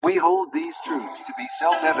We hold these truths to be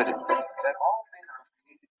self-evident that all men are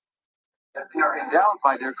created, that they are endowed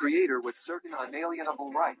by their Creator with certain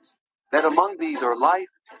unalienable rights, that among these are life,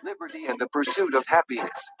 liberty, and the pursuit of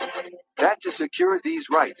happiness, that to secure these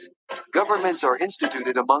rights, governments are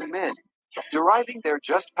instituted among men, deriving their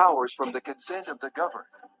just powers from the consent of the governed,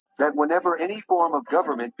 that whenever any form of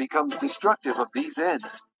government becomes destructive of these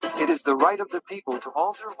ends, it is the right of the people to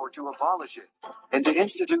alter or to abolish it, and to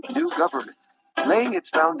institute new government, laying its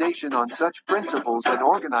foundation on such principles and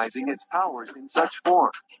organizing its powers in such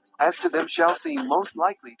form as to them shall seem most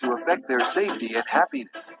likely to affect their safety and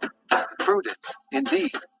happiness. Prudence,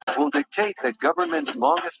 indeed, will dictate that governments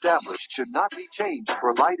long established should not be changed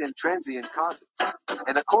for light and transient causes,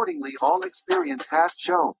 and accordingly all experience hath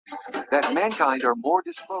shown that mankind are more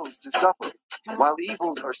disposed to suffer, while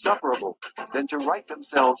evils are sufferable, than to right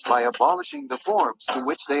themselves by abolishing the forms to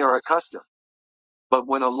which they are accustomed. But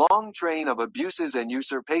when a long train of abuses and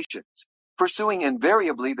usurpations, pursuing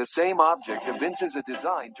invariably the same object, evinces a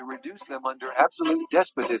design to reduce them under absolute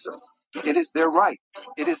despotism, it is their right,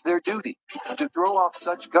 it is their duty, to throw off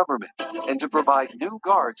such government, and to provide new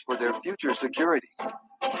guards for their future security.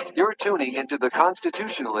 You're tuning into the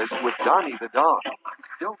Constitutionalist with Donnie the Don.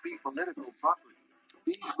 Don't be political property.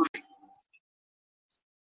 Be free.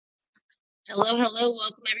 Hello,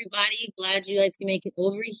 welcome everybody. Glad you guys can make it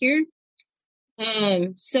over here.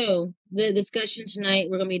 So the discussion tonight,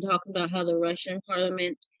 we're going to be talking about how the Russian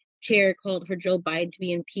parliament chair called for Joe Biden to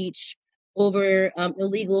be impeached over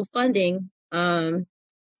illegal funding to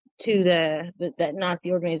that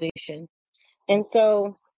Nazi organization. And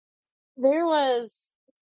so there was,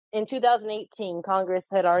 in 2018, Congress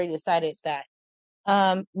had already decided that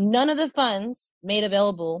none of the funds made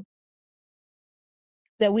available,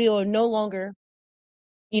 that we will no longer,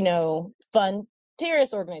 fund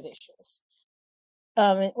terrorist organizations.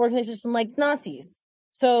 Organizations like Nazis.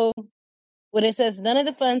 So when it says none of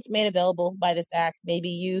the funds made available by this act may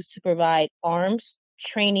be used to provide arms,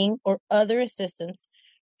 training, or other assistance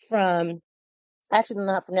from, actually I'm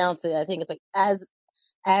not pronounce it, I think it's like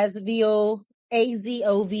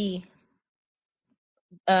AZOV.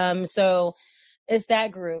 So it's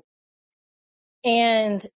that group.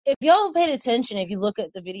 And if y'all paid attention, if you look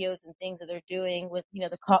at the videos and things that they're doing with,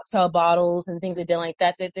 the cocktail bottles and things they've done like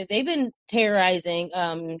that, they've been terrorizing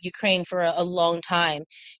Ukraine for a long time.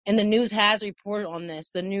 And the news has reported on this.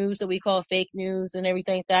 The news that we call fake news and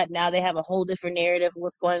everything like that, now they have a whole different narrative of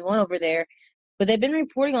what's going on over there. But they've been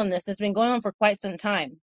reporting on this. It's been going on for quite some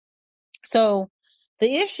time. So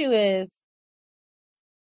the issue is,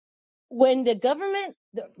 when the government,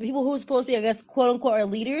 the people who are supposed to be, I guess, quote unquote, our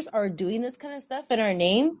leaders, are doing this kind of stuff in our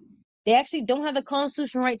name, they actually don't have the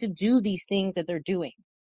constitutional right to do these things that they're doing.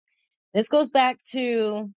 This goes back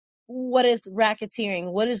to, what is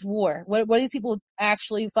racketeering? What is war? What are these people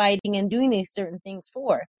actually fighting and doing these certain things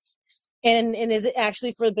for? And is it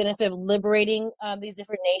actually for the benefit of liberating these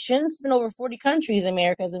different nations? It's been over 40 countries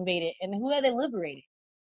America has invaded. And who have they liberated?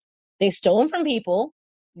 They've stolen from people,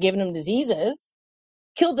 given them diseases,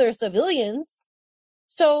 killed their civilians.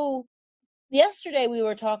 So yesterday we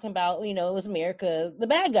were talking about, it was America, the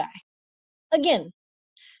bad guy. Again.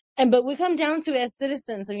 But we come down to, as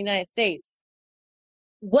citizens of the United States,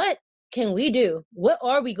 what can we do? What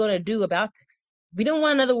are we going to do about this? We don't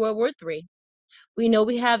want another World War III. We know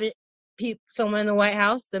we have someone in the White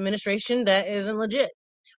House, the administration, that isn't legit.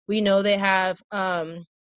 We know they have financial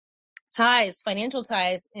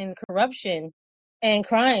ties, and corruption and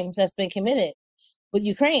crimes that's been committed with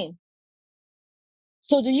Ukraine.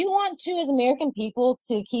 So do you want to, as American people,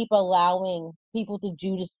 to keep allowing people to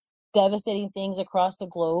do just devastating things across the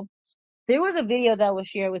globe? There was a video that was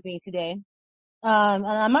shared with me today. And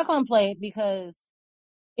I'm not going to play it because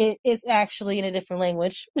it's actually in a different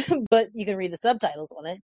language, but you can read the subtitles on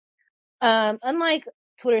it. Unlike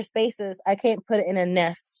Twitter Spaces, I can't put it in a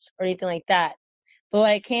nest or anything like that. But what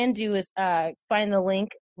I can do is find the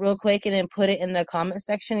link real quick and then put it in the comment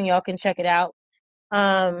section, and y'all can check it out.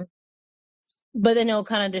 But then it'll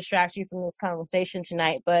kind of distract you from this conversation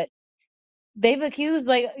tonight. But they've accused,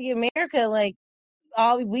 America,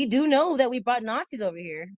 we do know that we brought Nazis over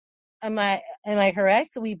here. Am I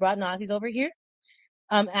correct? So we brought Nazis over here.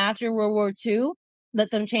 After World War II, let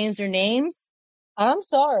them change their names. I'm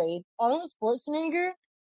sorry, Arnold Schwarzenegger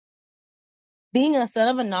being a son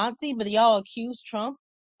of a Nazi, but y'all accuse Trump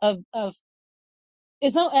of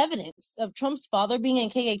there's no evidence of Trump's father being in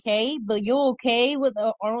KKK, but you're okay with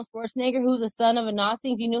Arnold Schwarzenegger, who's a son of a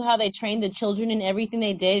Nazi. If you knew how they trained the children and everything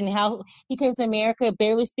they did, and how he came to America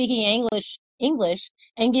barely speaking English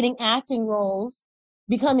and getting acting roles,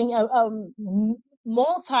 becoming a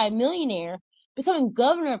multi-millionaire, becoming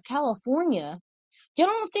governor of California. You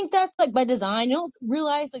don't think that's like by design? You don't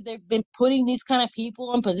realize like they've been putting these kind of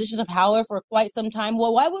people in positions of power for quite some time?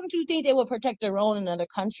 Well, why wouldn't you think they would protect their own in another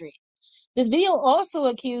country? This video also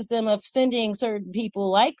accused them of sending certain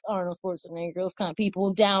people like Arnold Schwarzenegger, those kind of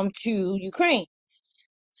people, down to Ukraine.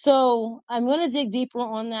 So I'm going to dig deeper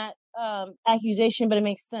on that accusation, but it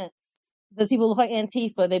makes sense. Those people look like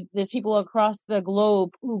Antifa. There's people across the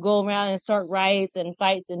globe who go around and start riots and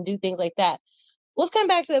fights and do things like that. Let's come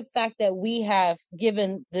back to the fact that we have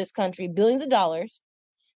given this country billions of dollars,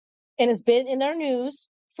 and it's been in our news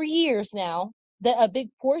for years now that a big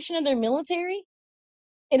portion of their military,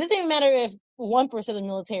 it doesn't even matter if 1% of the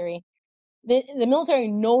military, the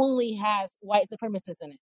military knowingly has white supremacists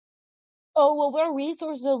in it. Oh, well, our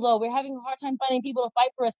resources are low. We're having a hard time finding people to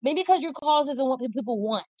fight for us. Maybe because your cause isn't what people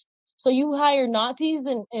want. So you hire Nazis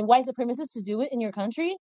and white supremacists to do it in your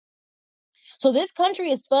country. So this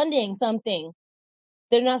country is funding something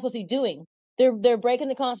they're not supposed to be doing. They're breaking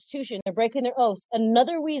the Constitution. They're breaking their oaths.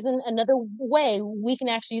 Another reason, another way we can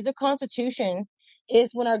actually use the Constitution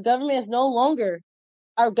is when our government is no longer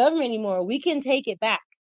our government anymore. We can take it back.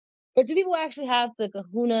 But do people actually have the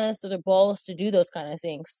kahunas or the balls to do those kind of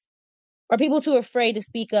things? Are people too afraid to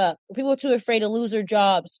speak up? Are people too afraid to lose their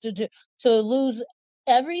jobs, to lose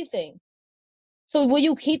everything? So will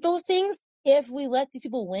you keep those things if we let these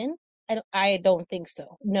people win? I don't think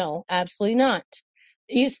so. No, absolutely not.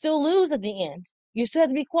 You still lose at the end. You still have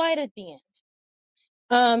to be quiet at the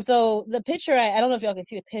end. So the picture, I don't know if y'all can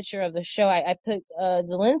see the picture of the show. I put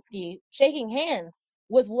Zelensky shaking hands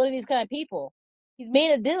with one of these kind of people. He's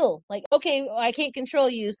made a deal. Like, okay, I can't control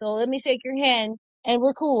you, so let me shake your hand and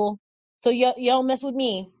we're cool. So y'all don't mess with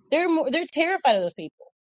me. They're terrified of those people.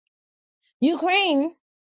 Ukraine,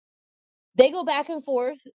 they go back and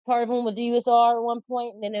forth. Part of them with the USR at one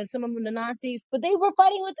point, and then some of them with the Nazis. But they were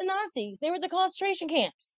fighting with the Nazis. They were at the concentration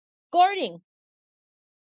camps, guarding.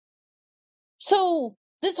 So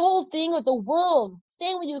this whole thing with the world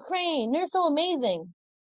staying with Ukraine, they're so amazing.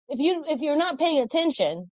 If you're not paying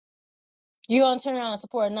attention, you're gonna turn around and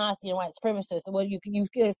support a Nazi and white supremacist. Well, you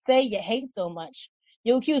say you hate so much.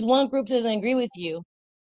 You accuse one group that doesn't agree with you,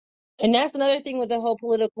 and that's another thing with the whole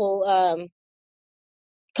political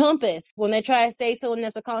compass. When they try to say someone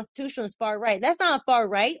that's a constitutionalist far right, that's not far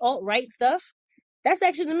right, alt right stuff. That's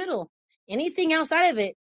actually in the middle. Anything outside of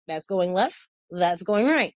it, that's going left, that's going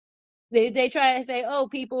right. They try to say, oh,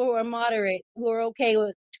 people who are moderate, who are okay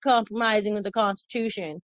with compromising with the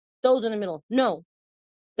Constitution, those in the middle. No,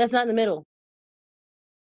 that's not in the middle.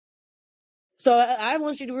 So I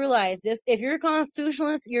want you to realize this: if you're a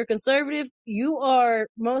constitutionalist, you're a conservative, you are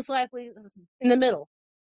most likely in the middle.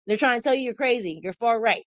 They're trying to tell you you're crazy, you're far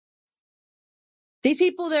right. These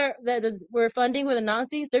people that we're funding with the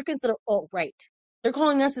Nazis, they're considered alt right. They're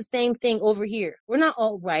calling us the same thing over here. We're not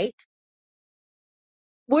alt right.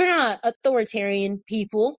 We're not authoritarian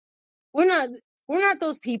people. We're not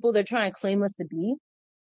those people they're trying to claim us to be.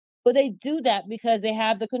 But they do that because they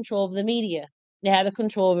have the control of the media. They have the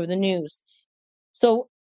control over the news. So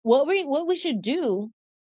what we should do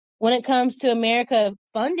when it comes to America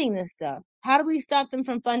funding this stuff, how do we stop them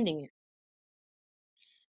from funding it?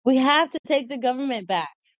 We have to take the government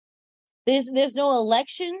back. There's no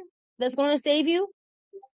election that's going to save you.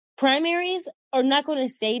 Primaries are not going to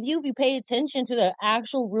save you. If you pay attention to the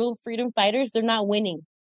actual real freedom fighters, they're not winning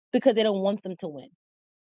because they don't want them to win.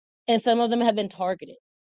 And some of them have been targeted.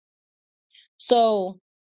 So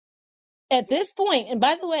at this point, and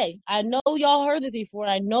by the way, I know y'all heard this before,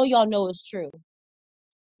 and I know y'all know it's true.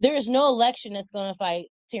 There is no election that's going to fight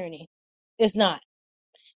tyranny. It's not.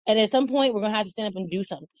 And at some point, we're going to have to stand up and do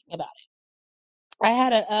something about it. I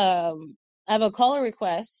have a caller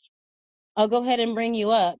request. I'll go ahead and bring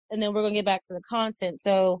you up, and then we're going to get back to the content.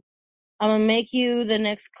 So I'm going to make you the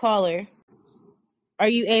next caller. Are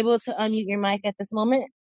you able to unmute your mic at this moment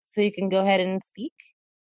so you can go ahead and speak?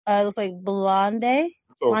 It looks like So,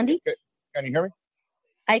 Blondie. can you hear me?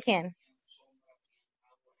 I can.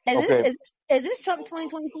 Is this Okay. is this Trump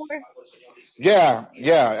 2024? Yeah.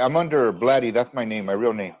 I'm under Blatty. That's my name, my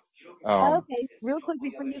real name. Okay, real quick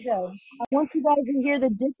before you go, I want you guys to hear the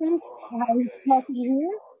difference of how he's talking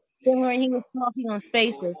here than when he was talking on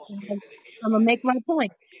Spaces. And I'm gonna make my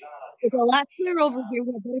point. It's a lot clearer over here.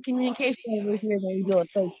 We have better communication over here than we do on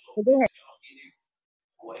Spaces. So go ahead.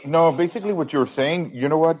 No, basically what you were saying, you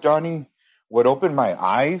know what, Johnny? What opened my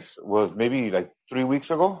eyes was maybe like 3 weeks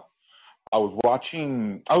ago. I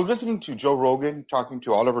was listening to Joe Rogan talking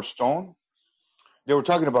to Oliver Stone. They were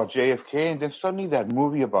talking about JFK, and then suddenly that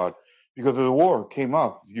movie about, because of the war came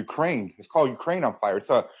up, Ukraine. It's called Ukraine on Fire. It's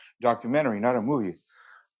a documentary, not a movie.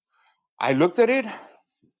 I looked at it.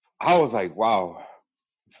 I was like, wow.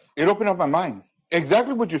 It opened up my mind.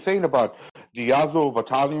 exactly what you're saying about the Azov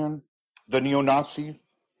battalion, the neo-Nazis,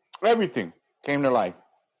 everything came to life.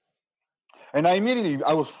 And I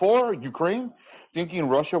was for Ukraine, thinking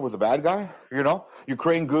Russia was a bad guy,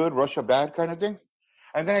 Ukraine good, Russia bad kind of thing.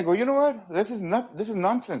 And then I go, you know what? This is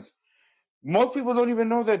nonsense. Most people don't even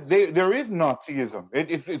know that there is Nazism.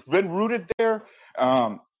 It's been rooted there.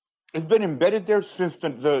 Um, it's been embedded there since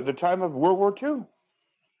the time of World War II.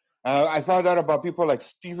 I found out about people like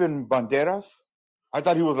Steven Banderas. I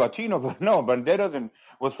thought he was Latino, but no, Banderas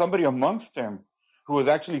was somebody amongst them who was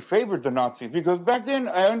actually favored the Nazis. Because back then,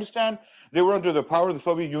 I understand they were under the power of the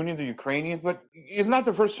Soviet Union, the Ukrainians, but it's not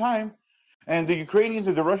the first time. And the Ukrainians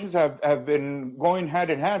and the Russians have been going hand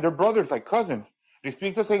in hand. They're brothers, like cousins. They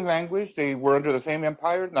speak the same language. They were under the same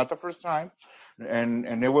empire, not the first time.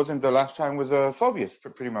 And it wasn't the last time with the Soviets,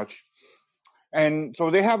 pretty much. And so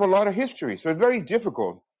they have a lot of history. So it's very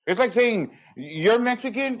difficult. It's like saying, you're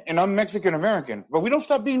Mexican and I'm Mexican American, but we don't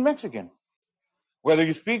stop being Mexican. Whether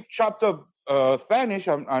you speak chopped up Spanish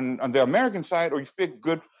on the American side or you speak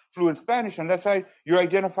good fluent Spanish on that side, you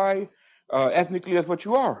identify ethnically as what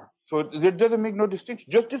you are. So there doesn't make no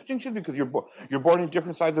distinction. Just distinction because you're born in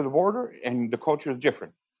different sides of the border and the culture is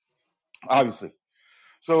different, obviously.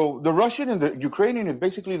 So the Russian and the Ukrainian is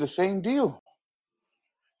basically the same deal.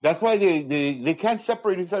 That's why they can't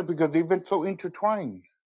separate each other because they've been so intertwined.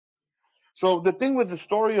 So the thing with the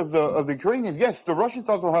story of the Ukrainians, yes, the Russians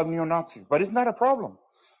also have neo-Nazis, but it's not a problem.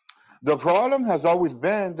 The problem has always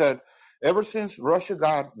been that ever since Russia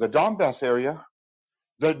got the Donbass area,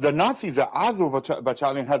 the Nazis, the Azov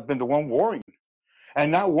battalion, has been the one warring,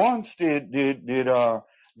 and not once did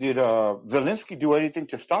Zelensky do anything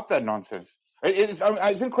to stop that nonsense.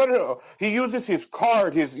 It's incredible. He uses his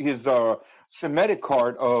card, his Semitic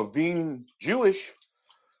card of being Jewish.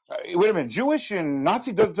 Wait a minute, Jewish and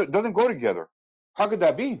Nazi doesn't go together. How could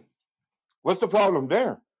that be? What's the problem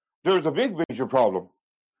there? There's a big major problem,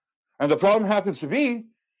 and the problem happens to be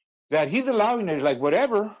that he's allowing it like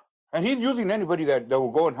whatever, and he's using anybody that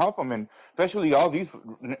will go and help him, and especially all these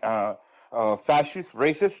fascist,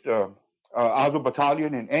 racist, Azov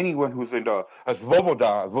battalion, and anyone who's in the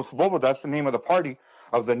Svoboda. Svoboda's the name of the party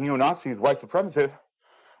of the neo-Nazis, white supremacists.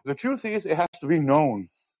 The truth is, it has to be known,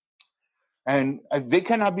 and they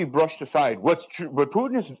cannot be brushed aside. What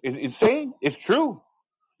Putin is saying is true.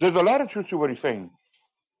 There's a lot of truth to what he's saying.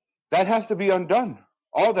 That has to be undone.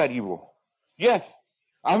 All that evil. Yes,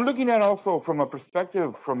 I'm looking at also from a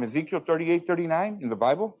perspective from Ezekiel 38:39 in the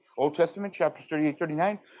Bible, Old Testament, chapters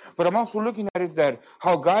 38:39. But I'm also looking at it that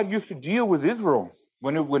how God used to deal with Israel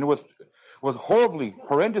when it was horribly,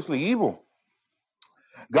 horrendously evil.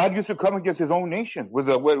 God used to come against his own nation with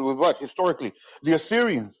what? Historically, the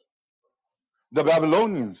Assyrians, the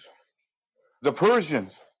Babylonians, the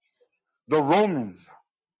Persians, the Romans.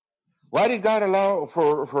 Why did God allow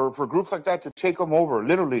for groups like that to take them over,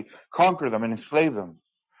 literally conquer them and enslave them?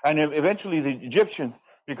 And eventually the Egyptians,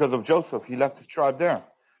 because of Joseph, he left his tribe there.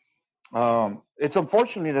 It's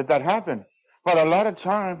unfortunate that happened. But a lot of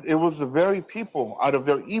times it was the very people out of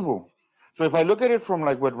their evil. So if I look at it from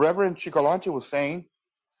like what Reverend Chicolanche was saying,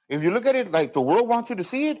 if you look at it like the world wants you to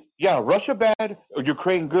see it, yeah, Russia bad, or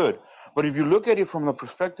Ukraine good. But if you look at it from the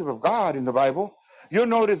perspective of God in the Bible, you'll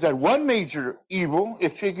notice that one major evil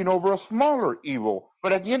is taking over a smaller evil.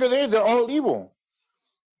 But at the end of the day, they're all evil.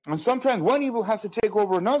 And sometimes one evil has to take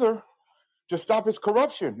over another to stop its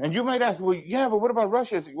corruption. And you might ask, well, yeah, but what about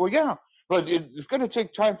Russia? Well, yeah, but it's going to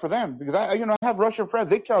take time for them because I have Russian friends.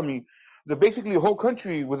 They tell me that basically the whole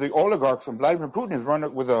country with the oligarchs and Vladimir Putin is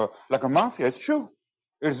run with like a mafia. It's true.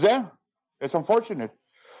 It's there. It's unfortunate.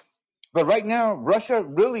 But right now, Russia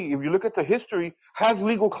really, if you look at the history, has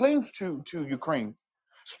legal claims to Ukraine,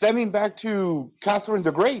 stemming back to Catherine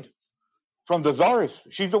the Great from the Tsarist.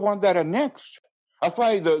 She's the one that annexed. That's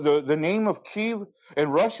why the name of Kiev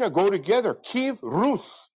and Russia go together. Kiev Rus.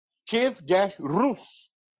 Kiev-Rus.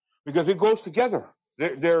 Because it goes together.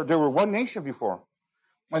 They were one nation before.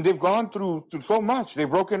 And they've gone through so much. They've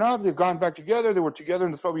broken up. They've gone back together. They were together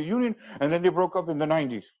in the Soviet Union. And then they broke up in the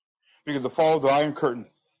 90s because of the fall of the Iron Curtain.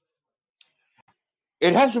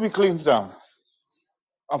 It has to be cleansed down.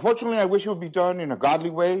 Unfortunately, I wish it would be done in a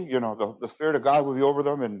godly way. The Spirit of God would be over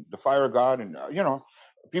them and the fire of God. And,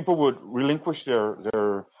 people would relinquish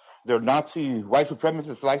their Nazi white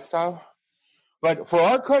supremacist lifestyle. But for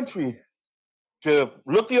our country to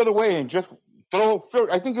look the other way and just throw,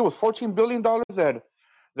 I think it was $14 billion that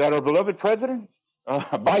our beloved president,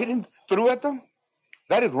 Biden, threw at them,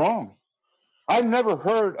 that is wrong. I've never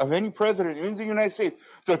heard of any president in the United States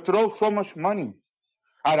to throw so much money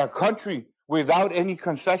at our country without any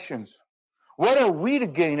concessions. What are we to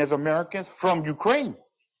gain as Americans from Ukraine?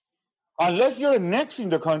 Unless you're annexing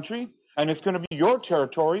the country and it's going to be your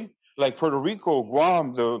territory, like Puerto Rico,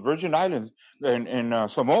 Guam, the Virgin Islands,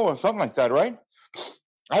 and Samoa, something like that, right?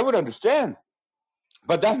 I would understand,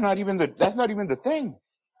 but that's not even the thing.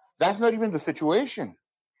 That's not even the situation.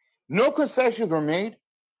 No concessions were made.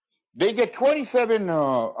 They get 27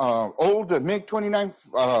 old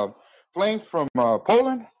MiG-29 planes from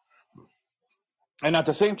Poland, and at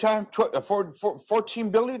the same time, 14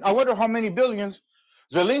 billion. I wonder how many billions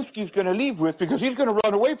Zelensky's going to leave with, because he's going to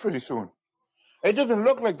run away pretty soon. It doesn't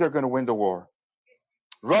look like they're going to win the war.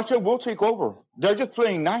 Russia will take over. They're just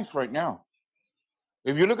playing nice right now.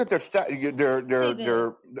 If you look at Say this.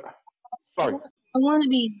 their sorry, I want to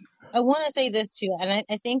be. I want to say this too, and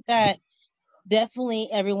I think that definitely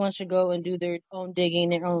everyone should go and do their own digging,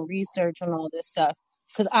 their own research on all this stuff.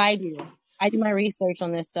 Because I do. I do my research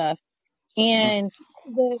on this stuff. And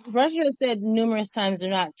Russia has said numerous times they're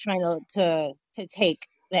not trying to take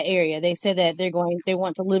that area. They said that they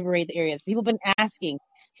want to liberate the area. People have been asking.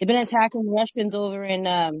 They've been attacking Russians over in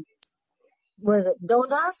was it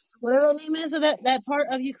Donbass, whatever the name is of that part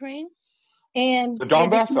of Ukraine, and the they've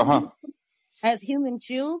been Donbass, as human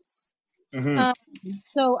shields. hmm Um,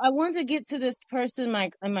 so I wanted to get to this person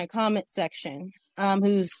in my comment section,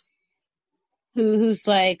 who's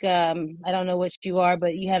like, I don't know what you are,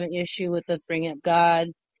 but you have an issue with us bringing up God.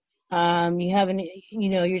 You haven't,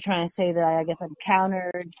 you're trying to say that I guess I'm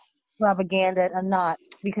countered propaganda. I'm not,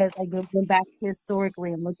 because I went back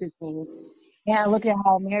historically and looked at things. And I look at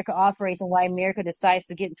how America operates and why America decides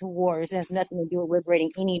to get into wars. It has nothing to do with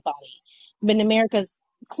liberating anybody. But America's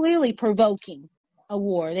clearly provoking a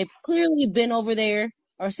war. They've clearly been over there.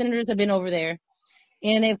 Our senators have been over there.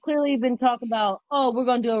 And they've clearly been talking about, oh, we're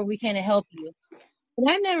going to do what we can to help you. And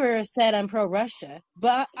I never said I'm pro Russia,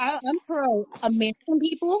 but I'm pro American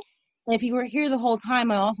people. And if you were here the whole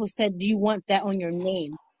time, I also said, do you want that on your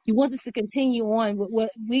name? You want this to continue on with what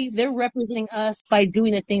they're representing us by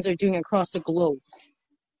doing the things they're doing across the globe.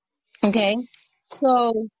 Okay.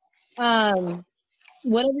 So, um,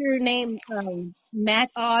 whatever your name, Matt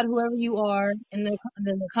Odd, whoever you are in the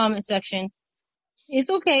comment section, it's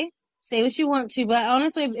okay. Say what you want to, but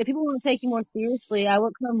honestly, if people want to take you more seriously, I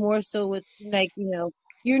would come more so with like,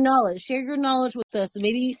 your knowledge. Share your knowledge with us.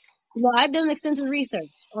 Maybe, I've done extensive research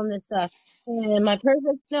on this stuff, and my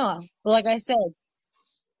perfect no. But like I said,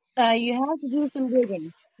 you have to do some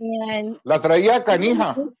digging. And la traía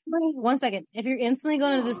canija. one second, if you're instantly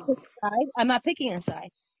going to just pick a side, I'm not picking a side.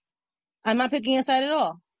 I'm not picking a side at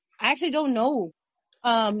all. I actually don't know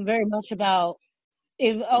very much about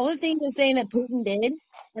if all the things they're saying that Putin did,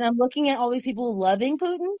 and I'm looking at all these people loving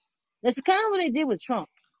Putin, that's kind of what they did with Trump,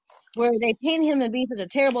 where they paint him to be such a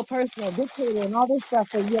terrible person, a dictator, and all this stuff,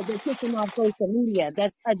 but yet they kick him off social media.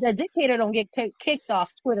 That's a dictator don't get kicked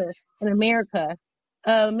off Twitter in America,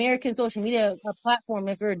 American social media platform.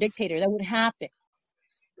 If you're a dictator, that would happen.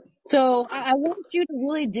 So I want you to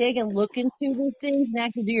really dig and look into these things and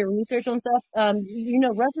actually do your research on stuff.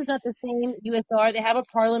 Russia's not the same USR. They have a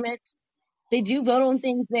parliament. They do vote on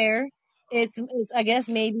things there. It's I guess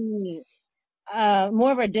maybe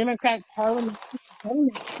more of a Democratic parliament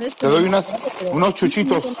government Te system than doy Republican. unos You can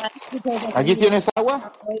chuchitos. look at that because I can Aquí hear you. tienes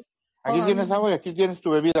agua, Wait, hold aquí tienes on. agua y aquí tienes tu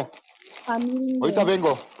bebida. I'm muting Ahorita you.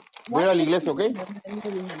 vengo. Voy Why a ir a la can't I iglesia, ¿ok? hear him? I'm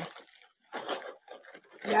muting him.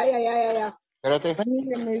 Ya. Espérate. Let me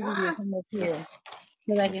remove you from up here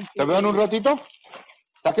so I can ¿Te still veo hear en un you. ratito?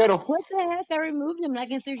 Taquero. What the heck? I removed him and I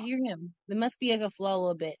can still hear him. There must be like a flaw a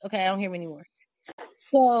little bit. Okay, I don't hear him anymore.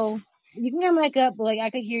 So you can come back up, but like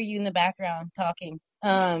I could hear you in the background talking.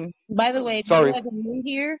 By the way, if you Sorry. guys are new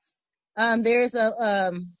here, there's a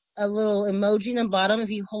little emoji in the bottom.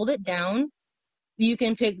 If you hold it down, you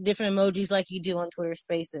can pick different emojis like you do on Twitter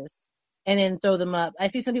Spaces, and then throw them up. I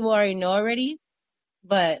see some people already know already,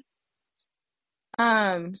 but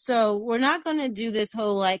so we're not gonna do this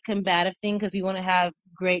whole like combative thing because we want to have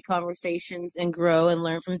great conversations and grow and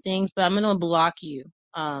learn from things. But I'm gonna block you.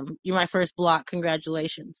 You're my first block.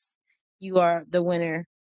 Congratulations, you are the winner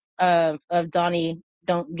of Donnie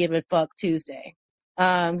Don't Give a Fuck Tuesday.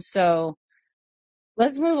 So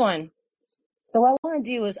let's move on. So what I want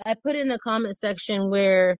to do is I put in the comment section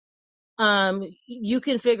where you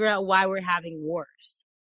can figure out why we're having wars.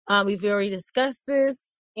 We've already discussed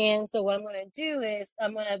this, and so what I'm going to do is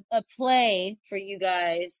I'm going to play for you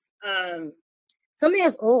guys something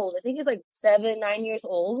that's old. I think it's like 7, 9 years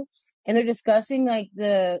old, and they're discussing like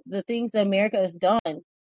the things that America has done.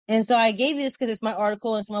 And so I gave this because it's my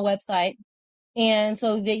article, it's my website, and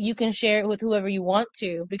so that you can share it with whoever you want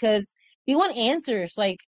to, because you want answers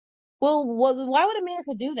like, well, why would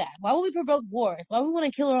America do that? Why would we provoke wars? Why would we want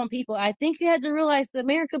to kill our own people? I think you had to realize the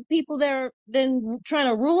American people that are then trying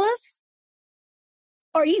to rule us,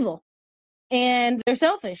 are evil and they're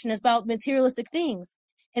selfish and it's about materialistic things.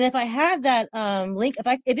 And if I had that link,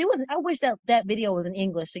 if it was, I wish that video was in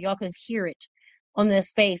English so y'all could hear it on this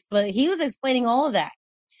space. But he was explaining all of that.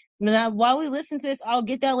 Now, while we listen to this, I'll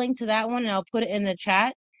get that link to that one and I'll put it in the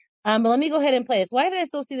chat. But let me go ahead and play this. Why did I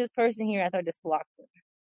still see this person here? I thought I just blocked them.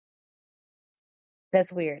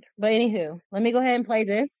 That's weird. But anywho, let me go ahead and play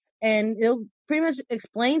this, and it'll pretty much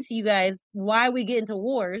explain to you guys why we get into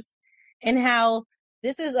wars and how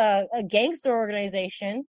this is a gangster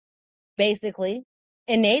organization, basically,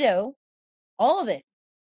 and NATO, all of it.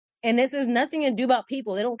 And this is nothing to do about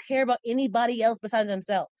people. They don't care about anybody else besides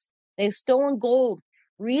themselves. They've stolen gold,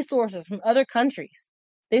 resources from other countries.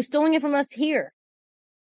 They're stealing it from us here.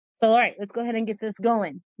 So, all right, let's go ahead and get this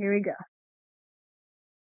going. Here we go.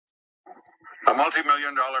 A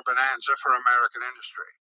multi-million-dollar bonanza for American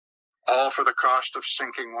industry, all for the cost of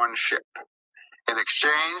sinking one ship. In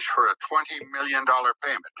exchange for a $20 million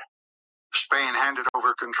payment, Spain handed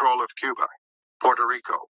over control of Cuba, Puerto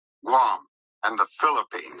Rico, Guam, and the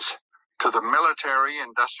Philippines to the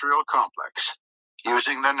military-industrial complex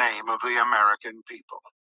using the name of the American people.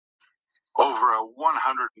 Over a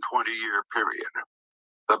 120-year period,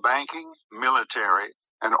 the banking, military,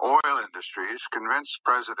 and oil industries convinced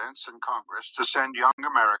presidents and Congress to send young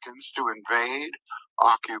Americans to invade,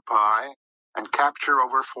 occupy, and capture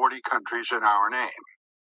over 40 countries in our name,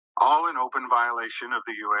 all in open violation of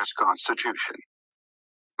the U.S. Constitution.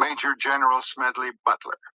 Major General Smedley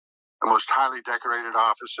Butler, the most highly decorated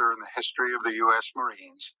officer in the history of the U.S.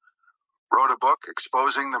 Marines, wrote a book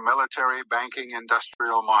exposing the military banking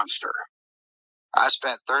industrial monster. I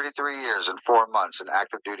spent 33 years and 4 months in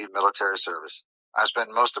active duty military service. I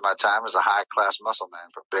spent most of my time as a high-class muscle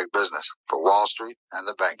man for big business, for Wall Street and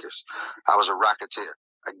the bankers. I was a racketeer,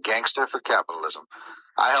 a gangster for capitalism.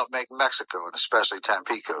 I helped make Mexico, and especially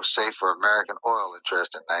Tampico, safe for American oil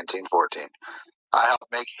interest in 1914. I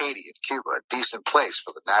helped make Haiti and Cuba a decent place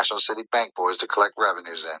for the National City Bank boys to collect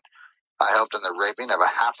revenues in. I helped in the raping of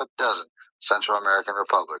a half a dozen Central American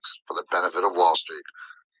republics for the benefit of Wall Street.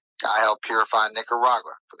 I helped purify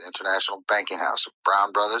Nicaragua for the International Banking House of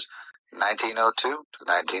Brown Brothers in 1902 to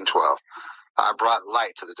 1912. I brought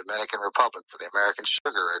light to the Dominican Republic for the American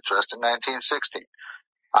Sugar Trust in 1916.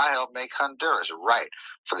 I helped make Honduras right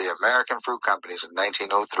for the American fruit companies in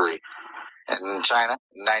 1903. And in China,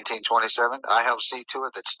 in 1927, I helped see to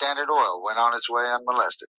it that Standard Oil went on its way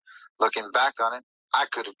unmolested. Looking back on it, I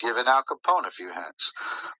could have given Al Capone a few hints.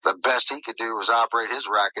 The best he could do was operate his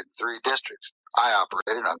racket in 3 districts. I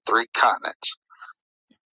operated on 3 continents.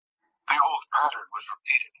 The old pattern was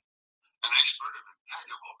repeated. An expert of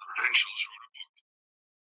impeccable credentials wrote a book,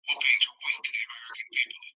 hoping to weaken the American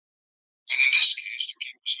people, and in this case to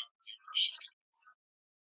keep us out of the Eurosecond war.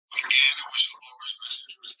 But again, a whistleblower's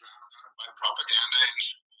message was drowned out by propaganda in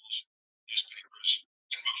schools, newspapers,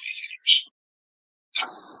 and movie theaters.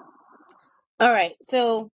 All right,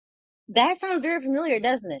 so that sounds very familiar,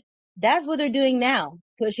 doesn't it? That's what they're doing now,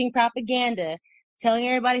 pushing propaganda, telling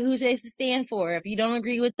everybody who they should stand for. If you don't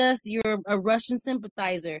agree with us, you're a Russian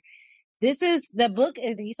sympathizer. This is the book.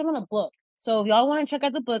 He's talking about a book. So if y'all want to check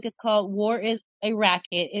out the book, it's called War is a Racket.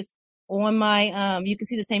 It's on my, you can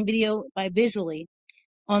see the same video by visually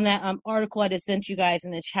on that article I just sent you guys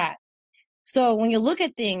in the chat. So when you look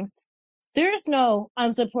at things, there's no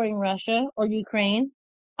I'm supporting Russia or Ukraine.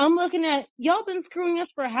 I'm looking at y'all been screwing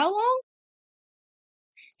us for how long?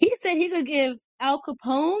 He said he could give Al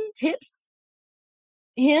Capone tips.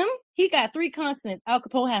 Him, he got 3 continents. Al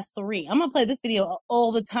Capone has 3. I'm gonna play this video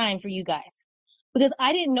all the time for you guys because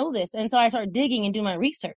I didn't know this until I started digging and doing my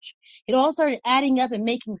research. It all started adding up and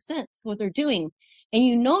making sense what they're doing. And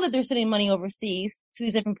you know that they're sending money overseas to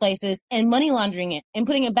these different places and money laundering it and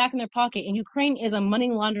putting it back in their pocket. And Ukraine is a money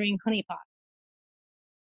laundering honeypot.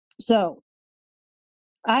 So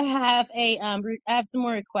I have I have some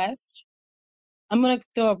more requests. I'm gonna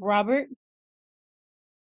throw up Robert.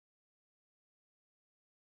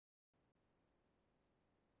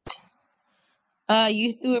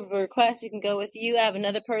 You threw a request. You can go with you. I have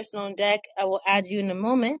another person on deck. I will add you in a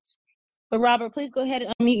moment. But Robert, please go ahead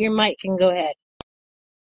and unmute your mic and go ahead.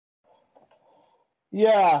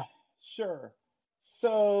 Yeah, sure.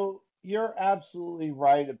 So you're absolutely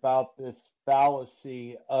right about this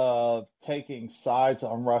fallacy of taking sides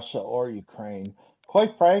on Russia or Ukraine.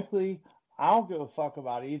 Quite frankly, I don't give a fuck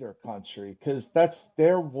about either country because that's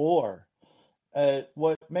their war.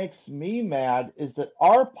 What makes me mad is that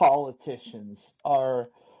our politicians are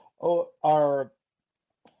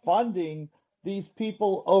funding these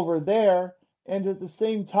people over there, and at the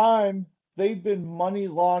same time, they've been money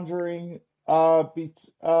laundering for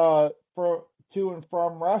to and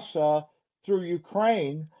from Russia through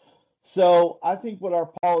Ukraine. So I think what our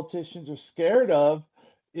politicians are scared of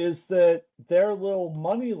is that their little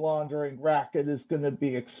money laundering racket is going to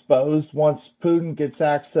be exposed once Putin gets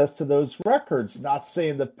access to those records. Not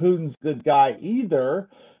saying that Putin's a good guy either,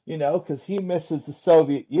 because he misses the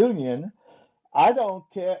Soviet Union. I don't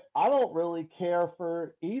care. I don't really care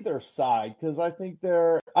for either side because I think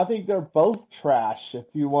they're both trash if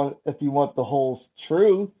you want the whole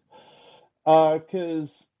truth.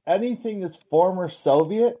 Because anything that's former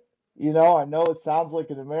Soviet, I know it sounds like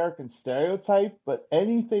an American stereotype, but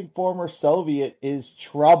anything former Soviet is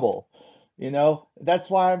trouble. That's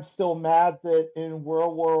why I'm still mad that in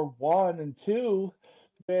World War One and Two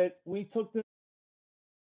that we took to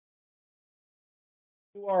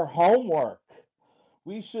do our homework.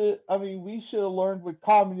 We should have learned what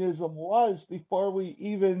communism was before we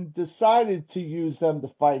even decided to use them to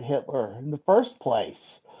fight Hitler in the first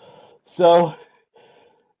place. So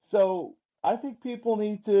So I think people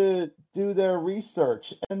need to do their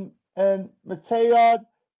research. And Mateo,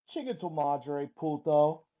 chica tu madre,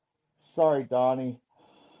 puto. Sorry, Donnie.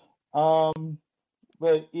 Um,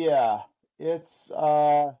 but yeah, it's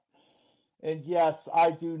and yes,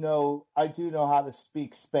 I do know how to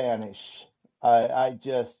speak Spanish. I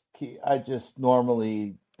just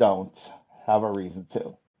normally don't have a reason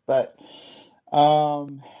to. But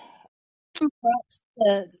um,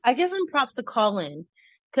 I give them props to call in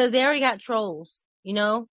because they already got trolls.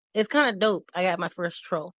 It's kind of dope. I got my first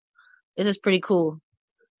troll. This is pretty cool.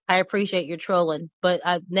 I appreciate your trolling, but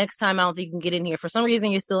next time I don't think you can get in here. For some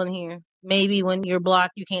reason, you're still in here. Maybe when you're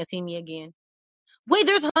blocked, you can't see me again. Wait,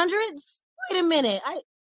 there's hundreds? Wait a minute. I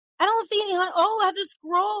don't see any. Oh, I have to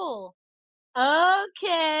scroll.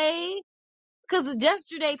 Okay. Because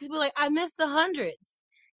yesterday, people were like, I missed the hundreds.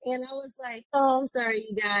 And I was like, oh, I'm sorry,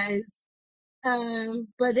 you guys.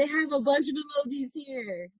 But they have a bunch of emojis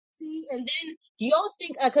here. See, and then do y'all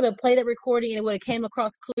think I could have played that recording and it would have came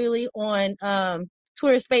across clearly on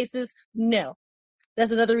Twitter Spaces? No.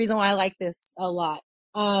 That's another reason why I like this a lot.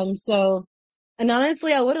 So and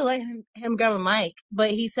honestly I would have let him grab a mic,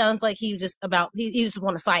 but he sounds like he just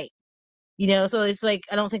want to fight. So it's like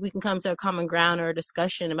I don't think we can come to a common ground or a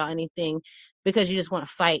discussion about anything because you just want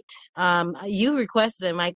to fight. You requested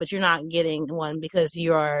a mic, but you're not getting one because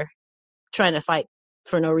you are trying to fight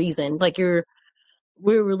for no reason. Like we're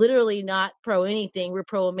literally not pro anything. We're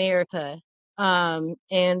pro America. And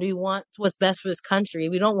we want what's best for this country.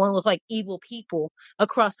 We don't want to look like evil people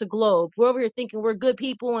across the globe. We're over here thinking we're good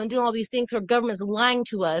people and doing all these things. Our government's lying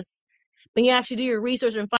to us. When you actually do your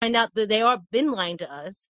research and find out that they are been lying to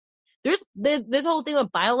us. There's this whole thing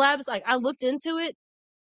with biolabs. Like I looked into it,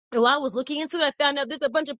 and while I was looking into it, I found out there's a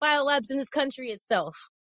bunch of biolabs in this country itself,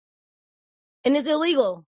 and it's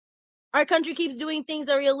illegal. Our country keeps doing things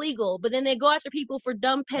that are illegal, but then they go after people for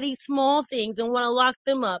dumb, petty, small things and want to lock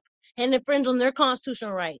them up and infringe on their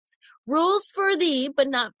constitutional rights. Rules for thee, but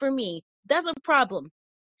not for me. That's a problem.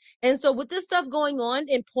 And so with this stuff going on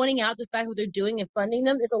and pointing out the fact what they're doing and funding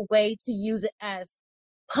them is a way to use it as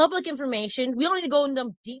public information. We don't need to go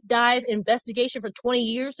into deep dive investigation for 20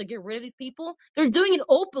 years to get rid of these people. They're doing it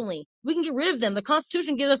openly. We can get rid of them. The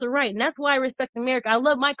Constitution gives us a right, and that's why I respect America. I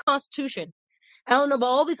love my Constitution. I don't know about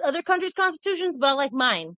all these other countries' constitutions, but I like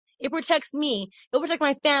mine. It protects me. It'll protect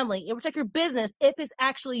my family. It'll protect your business if it's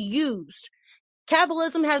actually used.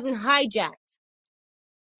 Capitalism has been hijacked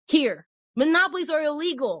here. Monopolies are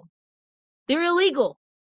illegal. They're illegal.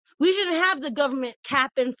 We shouldn't have the government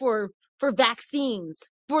capping for vaccines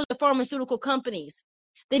for the pharmaceutical companies.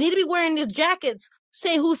 They need to be wearing these jackets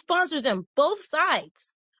saying who sponsors them. Both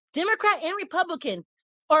sides, Democrat and Republican,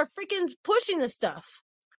 are freaking pushing this stuff.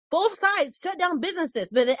 Both sides shut down businesses,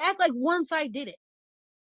 but they act like one side did it.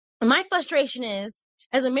 And my frustration is,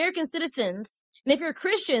 as American citizens, and if you're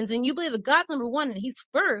Christians and you believe that God's number one and He's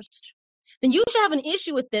first, then you should have an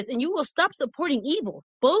issue with this and you will stop supporting evil.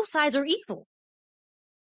 Both sides are evil.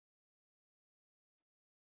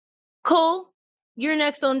 Cole, you're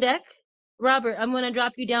next on deck. Robert, I'm going to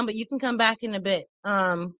drop you down, but you can come back in a bit.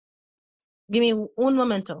 Give me un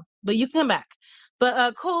momento, but you can come back.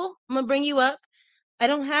 But Cole, I'm going to bring you up. I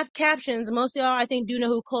don't have captions. Most of y'all, I think, do know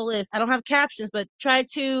who Cole is. I don't have captions, but try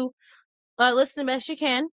to listen the best you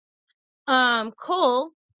can. Cole,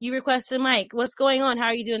 you requested a mic. What's going on? How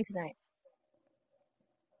are you doing tonight?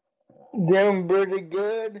 Doing pretty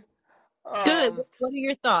good. Good. What are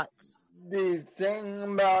your thoughts? The thing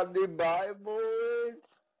about the Bible is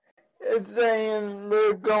it's saying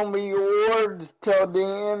there's gonna be wars till the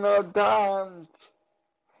end of times,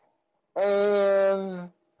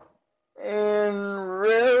 and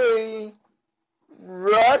really,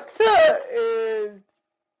 Russia is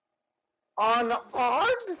on our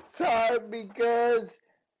side because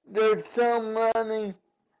there's so money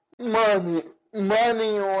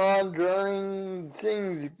laundering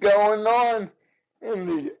things going on in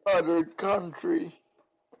the other country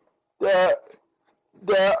that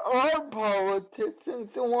our politicians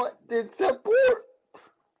want to support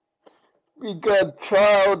because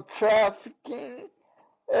child trafficking,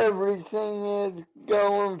 everything is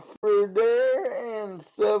going through there and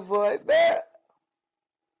stuff like that.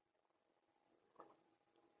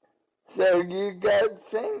 So you guys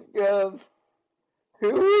think of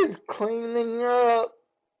who is cleaning up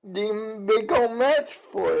the big old mess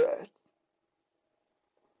for us?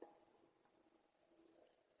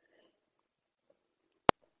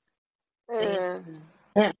 And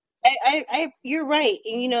Yeah. You're right.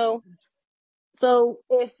 And, so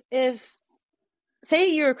if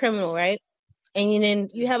say you're a criminal, right? And then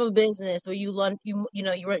you have a business where you laundering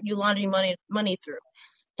money through,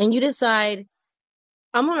 and you decide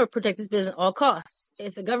I'm gonna protect this business at all costs.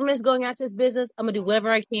 If the government's going after this business, I'm gonna do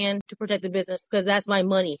whatever I can to protect the business because that's my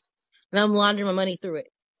money, and I'm laundering my money through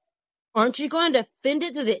it. Aren't you going to defend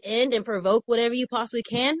it to the end and provoke whatever you possibly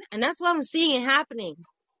can? And that's what I'm seeing it happening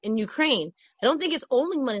in Ukraine. I don't think it's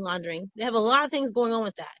only money laundering. They have a lot of things going on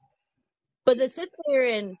with that. But to sit there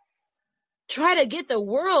and try to get the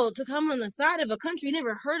world to come on the side of a country you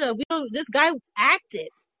never heard of. This guy acted.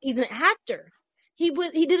 He's an actor. He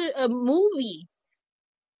did a movie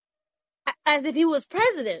as if he was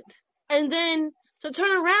president, and then to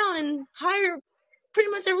turn around and hire pretty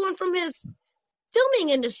much everyone from his filming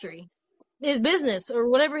industry, his business or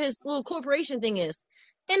whatever his little corporation thing is,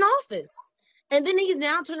 in office. And then he's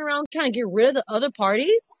now turning around trying to get rid of the other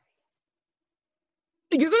parties.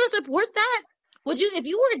 You're going to support that? Would you, if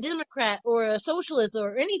you were a Democrat or a socialist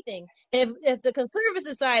or anything, if the conservatives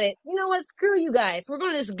decided, you know what, screw you guys, we're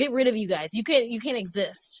going to just get rid of you guys. You can't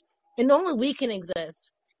exist, and only we can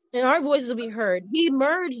exist, and our voices will be heard. He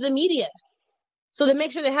merged the media so they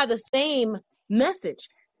make sure they have the same message.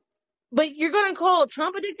 But you're going to call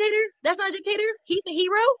Trump a dictator? That's not a dictator. He's a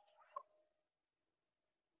hero.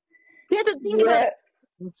 We have to think about yeah,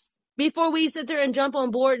 this before we sit there and jump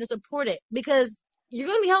on board and support it, because you're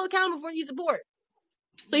going to be held accountable for what you support.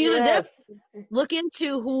 So you should yes, definitely look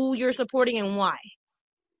into who you're supporting and why.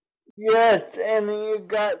 yes, and you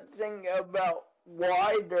got to think about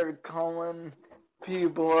why they're calling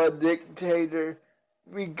people a dictator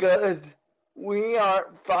because we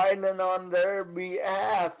aren't fighting on their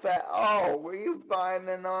behalf at all. We're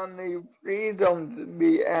fighting on the freedom's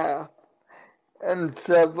behalf and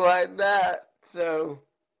stuff like that. So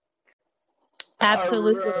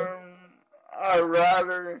Absolutely. I'd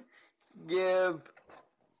rather give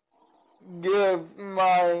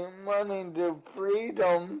my money to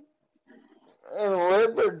freedom and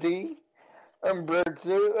liberty and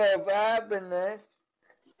pursuit of happiness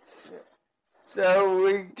so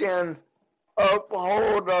we can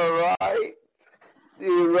uphold our rights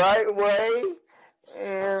the right way,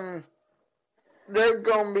 and there's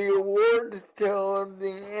gonna be awards till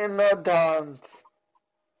the end of times.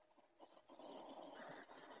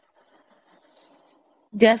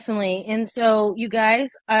 Definitely. And so you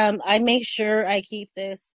guys, I make sure I keep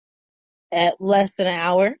this at less than an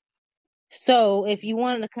hour. So if you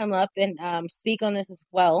wanted to come up and speak on this as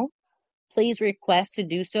well, please request to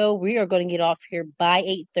do so. We are going to get off here by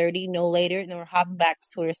 8:30, no later, and then we're hopping back to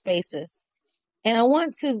Twitter Spaces. And I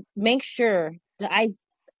want to make sure that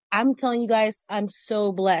I'm telling you guys, I'm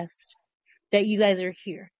so blessed that you guys are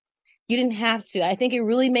here. You didn't have to. I think it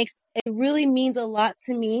really means a lot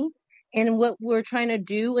to me and what we're trying to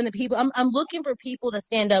do. And the people, I'm looking for people to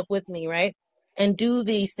stand up with me, right? And do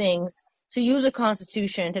these things to use the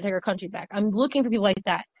Constitution to take our country back. I'm looking for people like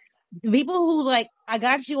that. The people who's like, I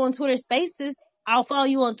got you on Twitter Spaces. I'll follow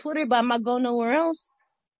you on Twitter, but I'm not going nowhere else.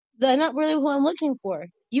 They're not really who I'm looking for.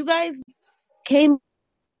 You guys came,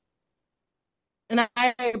 and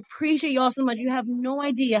I appreciate y'all so much. You have no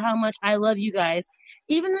idea how much I love you guys.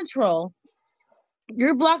 Even the troll.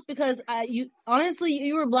 You're blocked because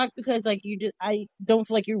you were blocked because like I don't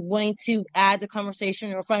feel like you're wanting to add the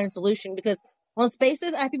conversation or find a solution, because on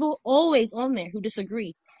Spaces I have people always on there who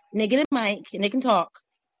disagree and they get a mic and they can talk.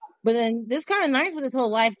 But then this kind of nice with this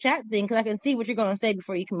whole live chat thing because I can see what you're going to say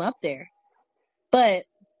before you come up there. But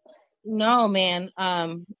no, man,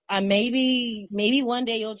 maybe one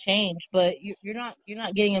day you'll change, but you're not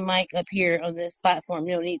getting a mic up here on this platform.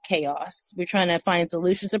 You don't need chaos. We're trying to find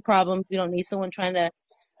solutions to problems. We don't need someone trying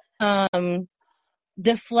to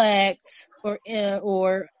deflect or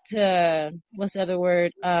to what's the other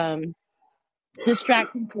word,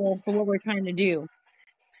 distract people for what we're trying to do.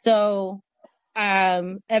 So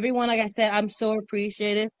Everyone, like I said, I'm so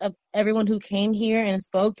appreciative of everyone who came here and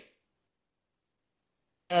spoke.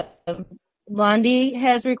 Blondie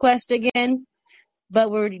has requested again, but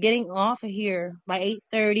we're getting off of here by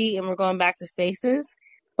 8:30 and we're going back to spaces.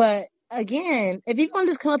 But again, if you want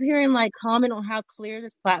to just come up here and like comment on how clear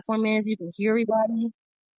this platform is, you can hear everybody.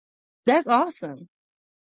 That's awesome.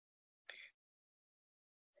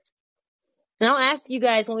 And I'll ask you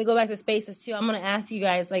guys when we go back to spaces too. I'm gonna ask you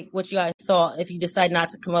guys like what you guys thought if you decide not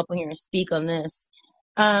to come up on here and speak on this.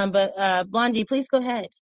 But Blondie, please go ahead.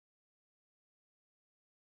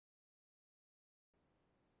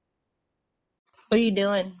 What are you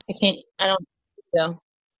doing? I don't know.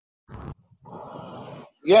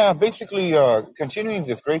 Yeah, basically, continuing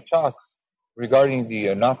this great talk regarding the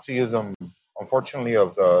Nazism, unfortunately,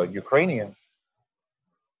 of the Ukrainians.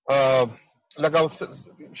 Uh, like I was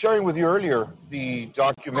sharing with you earlier, the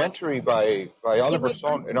documentary by Hey, Oliver wait, one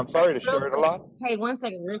Stone, and I'm second, sorry to real share it a quick. lot. Hey, 1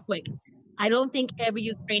 second, real quick. I don't think every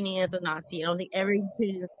Ukrainian is a Nazi. I don't think every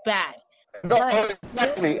Ukrainian is bad. No, But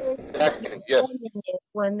exactly, military exactly, yes, is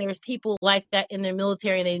when there's people like that in their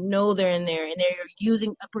military and they know they're in there and they're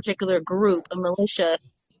using a particular group, a militia,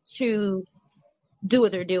 to do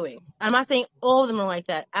what they're doing. I'm not saying all of them are like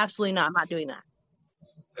that. Absolutely not. I'm not doing that.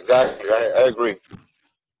 exactly. I agree.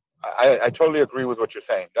 I totally agree with what you're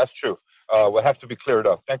saying. That's true. What has to be cleared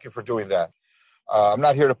up. Thank you for doing that. I'm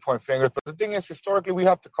not here to point fingers, but the thing is, historically, we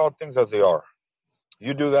have to call things as they are.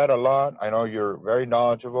 You do that a lot. I know you're very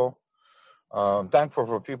knowledgeable. Thankful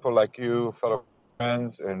for people like you, fellow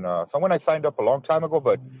friends, and someone I signed up a long time ago,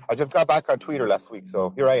 but I just got back on Twitter last week,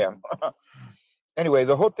 so here I am. Anyway,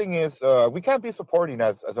 the whole thing is we can't be supporting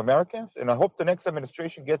as Americans, and I hope the next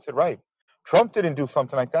administration gets it right. Trump didn't do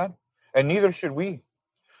something like that, and neither should we.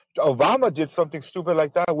 Obama did something stupid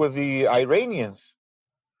like that with the Iranians.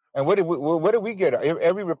 And what did we get?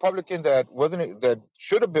 Every Republican that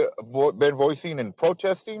should have been voicing and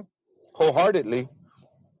protesting wholeheartedly,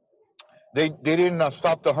 they didn't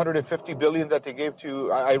stop the 150 billion that they gave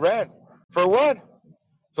to Iran. For what?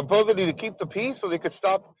 Supposedly to keep the peace, so they could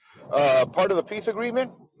stop part of the peace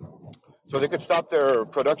agreement, so they could stop their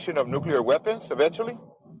production of nuclear weapons eventually.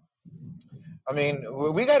 I mean,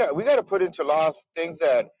 we gotta put into laws things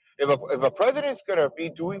that if a president's gonna be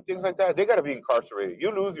doing things like that, they gotta be incarcerated.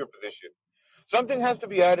 You lose your position. Something has to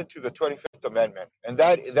be added to the 25th Amendment, and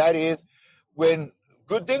that is when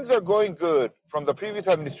good things are going good from the previous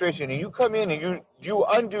administration, and you come in and you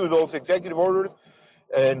undo those executive orders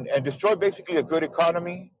and destroy basically a good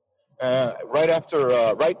economy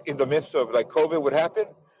right in the midst of like COVID would happen.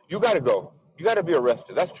 You got to go. You got to be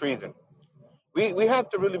arrested. That's treason. We have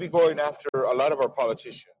to really be going after a lot of our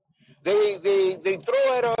politicians. They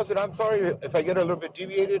throw at us, and I'm sorry if I get a little bit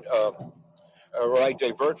deviated. Or I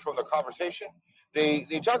divert from the conversation. They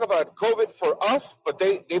talk about COVID for us, but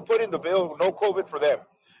they put in the bill no COVID for them.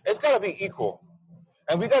 It's got to be equal,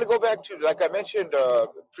 and we got to go back to like I mentioned, a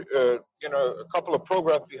couple of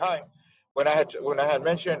programs behind when I had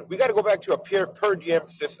mentioned we got to go back to a per diem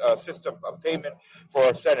system of payment for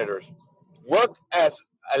our senators. Work as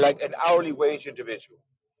like an hourly wage individual.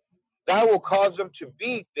 That will cause them to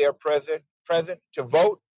be there present to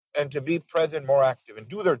vote and to be present more active and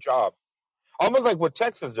do their job almost like what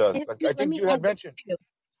Texas does. And Like I let think me you add had this mentioned. too.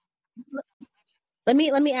 Let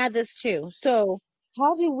me add this too. So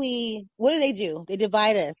how do we? What do they do? They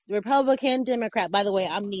divide us. Republican, Democrat. By the way,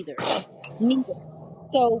 I'm neither. Neither.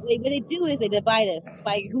 So what they do is they divide us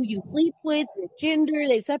by who you sleep with, your gender.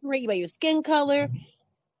 They separate you by your skin color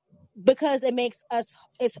because it makes us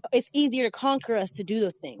it's easier to conquer us to do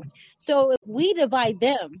those things. So if we divide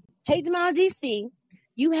them, take them out of DC,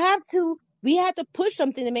 you have to we have to push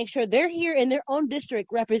something to make sure they're here in their own district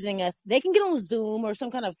representing us. They can get on Zoom or some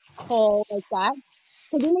kind of call like that.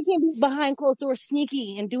 So then they can't be behind closed doors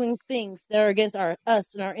sneaky and doing things that are against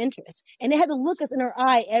us and our interests. And they had to look us in our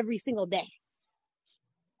eye every single day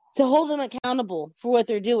to hold them accountable for what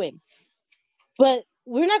they're doing. But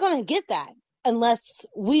we're not going to get that unless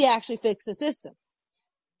we actually fix the system.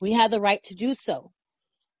 We have the right to do so.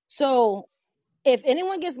 So if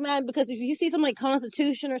anyone gets mad because if you see something like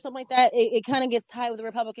Constitution or something like that, it kind of gets tied with the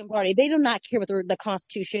Republican Party. They do not care about the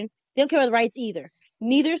Constitution. They don't care about the rights either.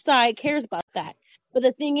 Neither side cares about that. But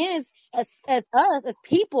the thing is, as us as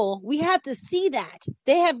people, we have to see that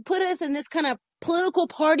they have put us in this kind of political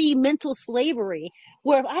party mental slavery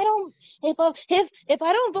where if I don't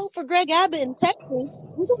vote for Greg Abbott in Texas,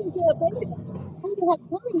 we're going to get a beta. We're going to have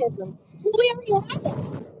communism. Well, we already have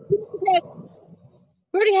that. In Texas.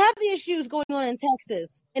 We already have the issues going on in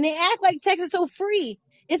Texas, and they act like Texas is so free.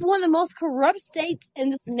 It's one of the most corrupt states in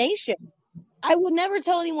this nation. I would never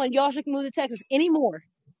tell anyone y'all should move to Texas anymore.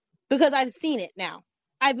 because I've seen it now.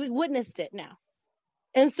 I've witnessed it now.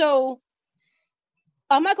 And so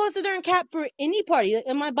I'm not going to sit there and cap for any party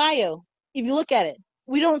in my bio. If you look at it,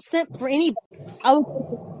 we don't simp for anybody. I was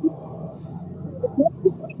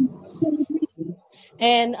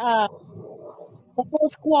and that little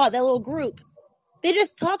squad, that little group, they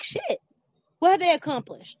just talk shit. What have they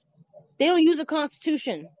accomplished? They don't use the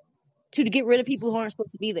Constitution to get rid of people who aren't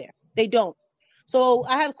supposed to be there. They don't. So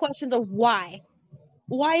I have questions of why.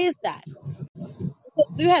 Why is that?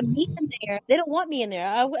 You have me in there. They don't want me in there.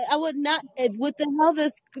 I would not, with the how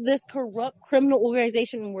this corrupt criminal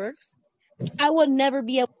organization works, I would never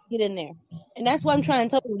be able to get in there. And that's why I'm trying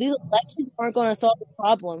to tell people these elections aren't going to solve the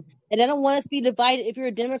problem. And I don't want us to be divided. If you're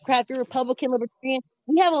a Democrat, if you're a Republican, Libertarian,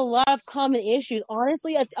 we have a lot of common issues.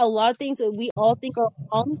 Honestly, a lot of things that we all think are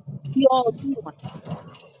wrong, we all agree on.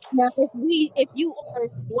 Now, if you are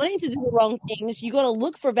wanting to do the wrong things, you're going to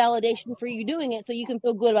look for validation for you doing it so you can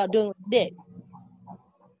feel good about doing what you did.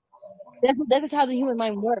 That's just how the human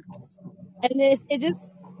mind works. And it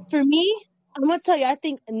just, for me, I'm gonna tell you, I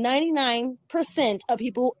think 99% of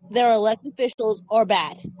people that are elected officials are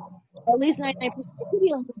bad. At least 99%, it could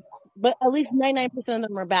be 100, but at least 99% of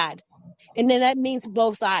them are bad. And then that means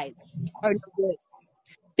both sides are no good.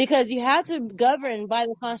 Because you have to govern by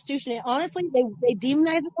the Constitution. And honestly, they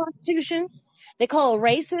demonize the Constitution. They call it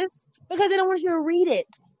racist because they don't want you to read it.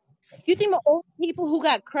 You think about old people who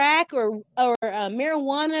got crack or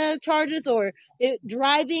marijuana charges or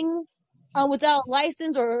driving without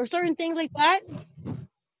license or certain things like that.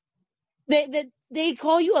 They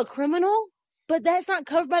call you a criminal, but that's not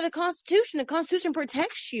covered by the Constitution. The Constitution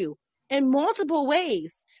protects you in multiple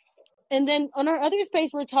ways. And then on our other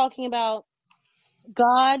space, we're talking about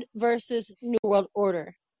God versus New World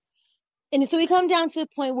Order. And so we come down to the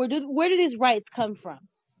point where do these rights come from?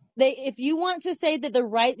 If you want to say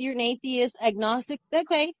that you're an atheist, agnostic,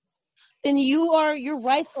 okay, then your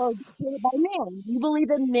rights are dictated by men. You believe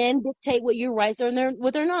that men dictate what your rights are and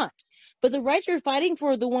what they're not. But the rights you're fighting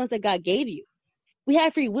for are the ones that God gave you. We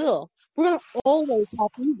have free will. We're going to always have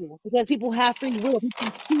evil because people have free will.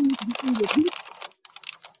 People choose to be evil people.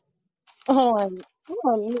 Hold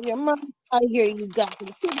on, your mom. I hear you got some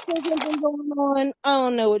kids or something going on. I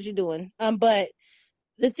don't know what you're doing. But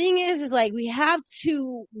the thing is like we have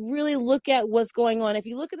to really look at what's going on. If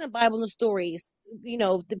you look in the Bible and the stories,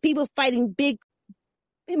 the people fighting big,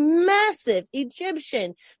 massive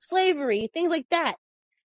Egyptian slavery, things like that.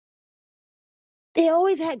 They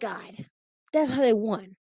always had God. That's how they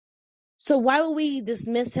won. So why would we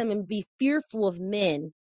dismiss him and be fearful of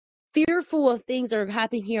men, fearful of things that are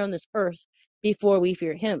happening here on this earth before we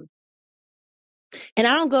fear him? And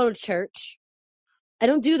I don't go to church. I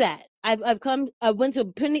don't do that. I went to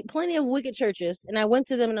plenty of wicked churches, and I went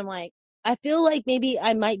to them and I'm like, I feel like maybe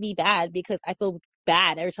I might be bad because I feel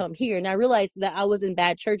bad every time I'm here. And I realized that I was in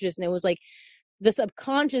bad churches, and it was like the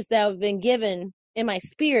subconscious that I've been given in my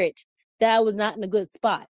spirit that I was not in a good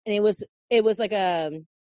spot. And it was like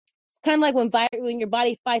it's kind of like when your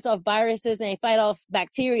body fights off viruses and they fight off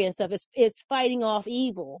bacteria and stuff. It's fighting off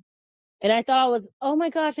evil. And I thought oh my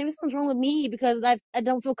gosh, maybe something's wrong with me because I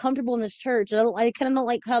don't feel comfortable in this church. I kind of don't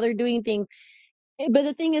like how they're doing things. But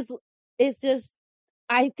the thing is, it's just,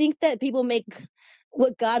 I think that people make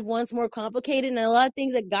what God wants more complicated, and a lot of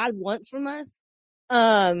things that God wants from us,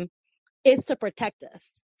 is to protect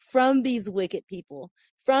us from these wicked people,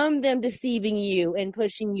 from them deceiving you and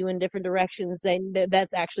pushing you in different directions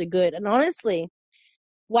that's actually good. And honestly,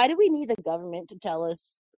 why do we need the government to tell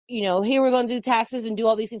us, here we're going to do taxes and do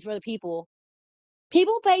all these things for the people?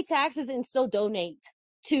 People pay taxes and still donate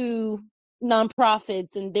to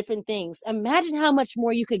nonprofits and different things. Imagine how much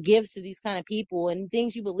more you could give to these kind of people and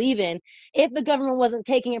things you believe in if the government wasn't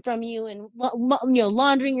taking it from you and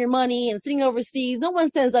laundering your money and sitting overseas. No one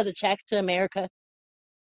sends us a check to America.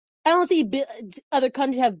 I don't see other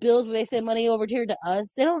countries have bills where they send money over here to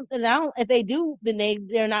us. They don't. And I don't. If they do, then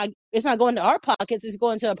they're not. It's not going to our pockets. It's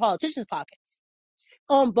going to our politicians' pockets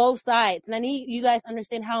on both sides. And I need you guys to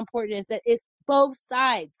understand how important it is that it's both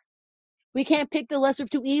sides. We can't pick the lesser of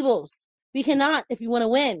two evils. We cannot if you want to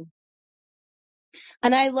win.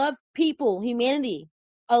 And I love people, humanity,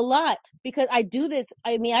 a lot because I do this.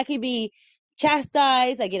 I mean, I could be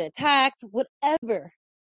chastised, I get attacked, whatever.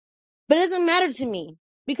 But it doesn't matter to me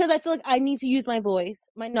because I feel like I need to use my voice,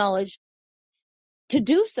 my knowledge to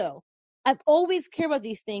do so. I've always cared about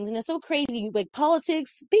these things, and it's so crazy. Like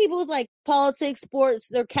politics, people's like politics, sports,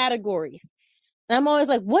 they're categories. And I'm always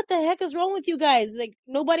like, what the heck is wrong with you guys? Like,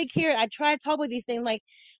 nobody cared. I try to talk about these things. Like,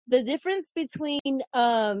 the difference between,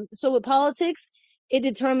 so with politics, it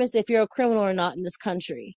determines if you're a criminal or not in this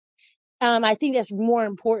country. I think that's more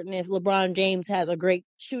important if LeBron James has a great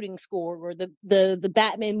shooting score, or the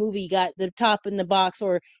Batman movie got the top in the box,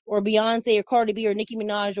 or Beyonce or Cardi B or Nicki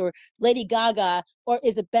Minaj or Lady Gaga or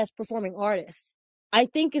is the best performing artist. I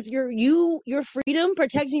think is your freedom,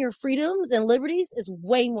 protecting your freedoms and liberties is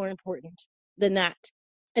way more important than that.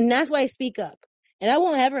 And that's why I speak up. And I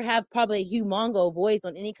won't ever have probably a humongo voice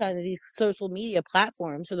on any kind of these social media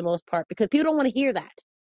platforms for the most part, because people don't want to hear that.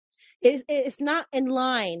 It's not in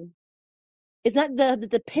line. It's not the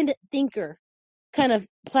dependent thinker kind of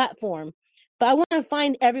platform. But I want to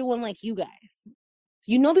find everyone like you guys.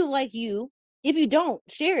 You know people like you. If you don't,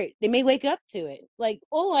 share it. They may wake up to it. Like,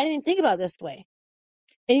 oh, I didn't think about it this way.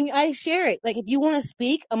 And I share it. Like, if you want to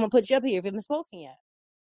speak, I'm going to put you up here if you haven't spoken yet.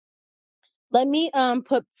 Let me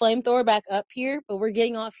put Flamethrower back up here, but we're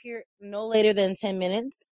getting off here no later than 10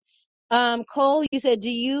 minutes. Cole, you said, do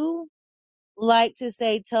you like to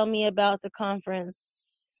say, tell me about the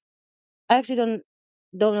conference? I actually don't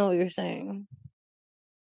know what you're saying.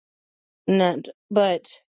 Not, but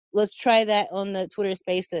let's try that on the Twitter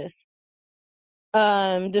Spaces.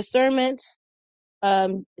 Discernment.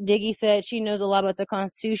 Diggy said she knows a lot about the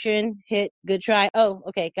Constitution. Hit, good try. Oh,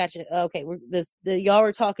 okay, gotcha. Okay, y'all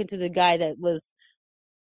were talking to the guy that was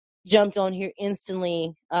jumped on here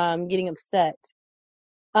instantly, getting upset.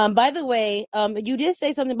 By the way, you did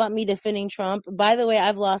say something about me defending Trump. By the way,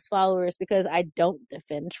 I've lost followers because I don't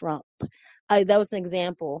defend Trump. That was an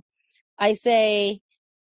example. I say,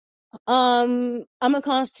 I'm a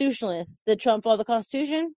constitutionalist. Did Trump follow the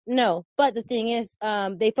Constitution? No. But the thing is,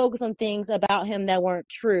 they focus on things about him that weren't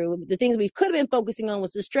true. The things we could have been focusing on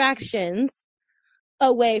was distractions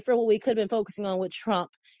away from what we could have been focusing on with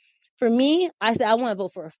Trump. For me, I said I want to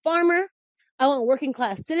vote for a farmer. I want working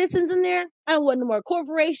class citizens in there. I don't want no more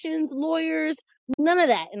corporations, lawyers, none of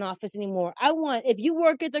that in office anymore. I want, if you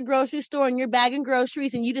work at the grocery store and you're bagging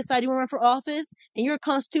groceries and you decide you want to run for office and you're a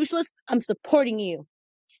constitutionalist, I'm supporting you.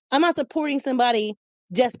 I'm not supporting somebody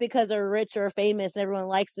just because they're rich or famous and everyone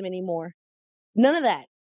likes them anymore. None of that.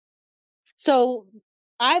 So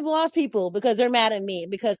I've lost people because they're mad at me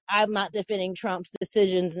because I'm not defending Trump's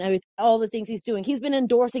decisions and all the things he's doing. He's been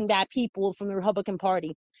endorsing bad people from the Republican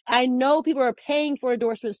Party. I know people are paying for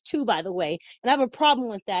endorsements too, by the way, and I have a problem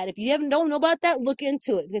with that. If you don't know about that, look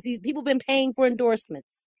into it, because people have been paying for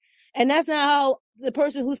endorsements. And that's not how the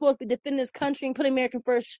person who's supposed to defend this country and put America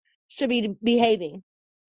first should be behaving.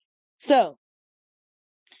 So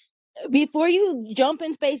before you jump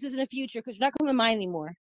in spaces in the future, because you're not coming to mine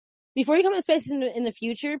anymore, before you come in spaces in the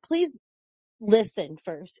future, please listen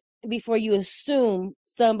first before you assume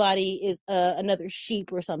somebody is another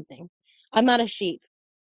sheep or something. I'm not a sheep,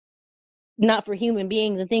 not for human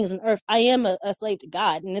beings and things on earth. I am a slave to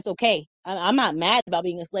God, and it's okay. I'm not mad about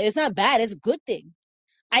being a slave. It's not bad. It's a good thing.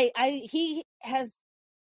 He has,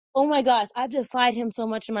 oh my gosh, I've defied him so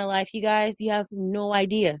much in my life, you guys. You have no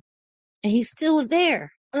idea. And he still was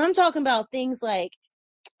there. And I'm talking about things like,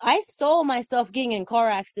 I saw myself getting in a car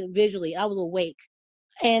accident visually. I was awake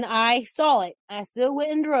and I saw it. I still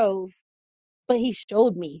went and drove, but he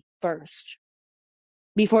showed me first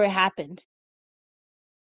before it happened.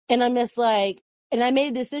 And I'm just like, and I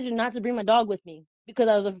made a decision not to bring my dog with me because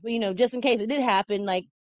I was, just in case it did happen, like,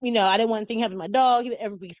 I didn't want anything to happen to my dog. He would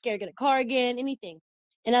ever be scared to get a car again, anything.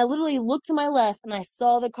 And I literally looked to my left and I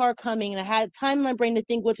saw the car coming and I had time in my brain to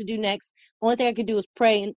think what to do next. The only thing I could do was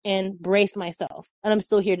pray and brace myself. And I'm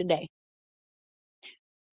still here today.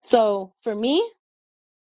 So for me,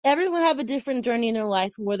 everyone have a different journey in their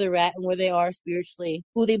life, where they're at and where they are spiritually,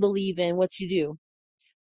 who they believe in, what you do.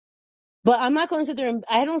 But I'm not going to sit there and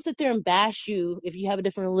I don't sit there and bash you if you have a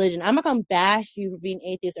different religion. I'm not going to bash you for being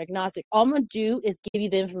atheist or agnostic. All I'm going to do is give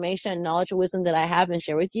you the information and knowledge and wisdom that I have and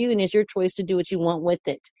share with you. And it's your choice to do what you want with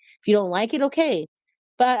it. If you don't like it, okay.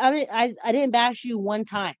 But I didn't bash you one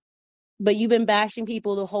time, but you've been bashing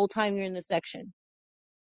people the whole time you're in this section.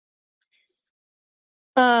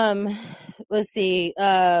 Let's see.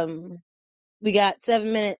 We got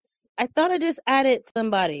 7 minutes. I thought I just added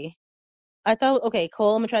somebody. Okay,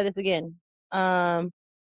 Cole, I'm gonna try this again. Cole,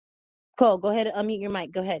 go ahead and unmute your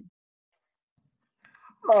mic. Go ahead.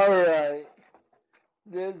 All right.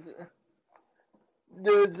 This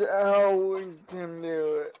how we can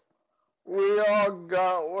do it. We all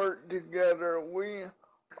got work together. We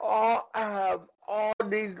all have all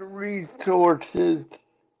these resources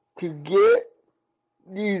to get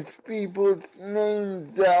these people's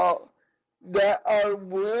names out that are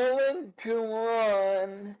willing to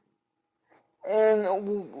run and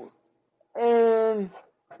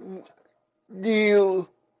the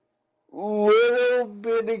little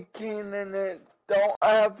bitty candidates don't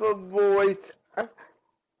have a voice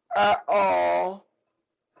at all.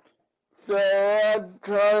 So I'm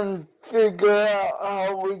trying to figure out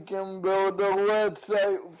how we can build a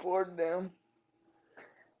website for them.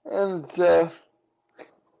 And so,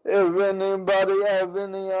 if anybody have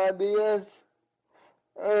any ideas,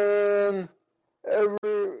 and every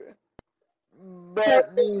There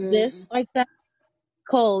but the exists like that.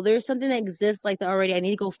 Cole, there's something that exists like that already. I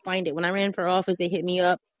need to go find it. When I ran for office, they hit me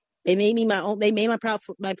up. They made me my own. They made my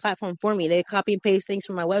platform for me. They copy and paste things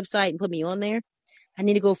from my website and put me on there. I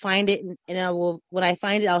need to go find it, and I will. When I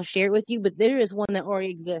find it, I'll share it with you. But there is one that already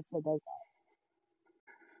exists that does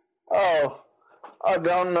oh, I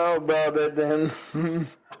don't know about it then.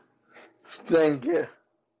 Thank you.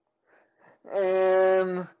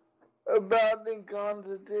 And about the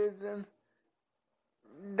Constitution,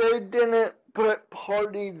 they didn't put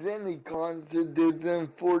parties in the Constitution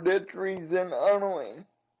for this reason only.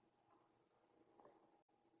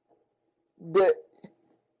 That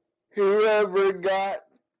whoever got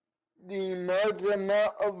the most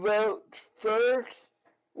amount of votes first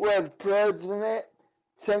was president.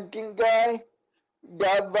 Second guy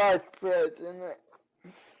got vice president.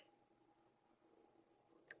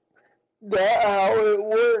 That's how it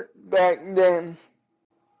worked back then.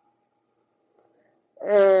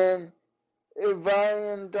 And if I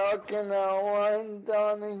am talking out of line,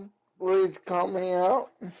 Donnie, please call me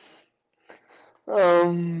out.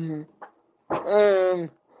 And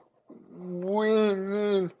we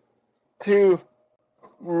need to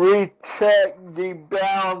recheck the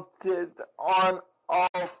balances on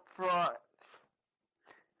all fronts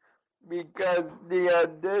because the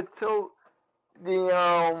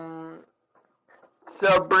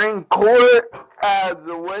Supreme Court has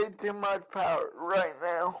way too much power right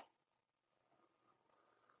now.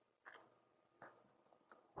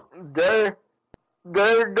 They're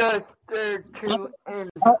just there to that.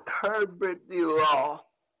 interpret the law.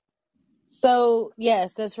 So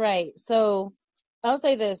yes, that's right. So I'll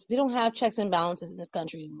say this: we don't have checks and balances in this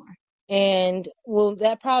country anymore. And well,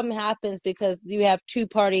 that problem happens because you have two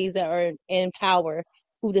parties that are in power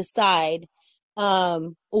who decide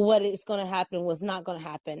what is going to happen and what's not going to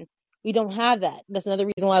happen. We don't have that. That's another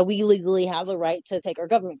reason why we legally have the right to take our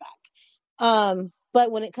government back. But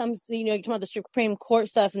when it comes to, you're talking about the Supreme Court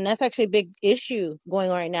stuff, and that's actually a big issue going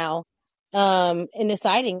on right now, in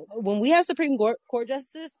deciding when we have Supreme Court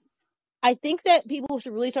justices. I think that people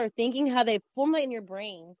should really start thinking how they formulate in your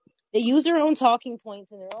brain. They use their own talking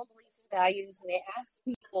points and their own beliefs and values, and they ask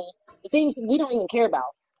people the things we don't even care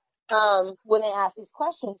about. When they ask these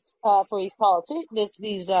questions for these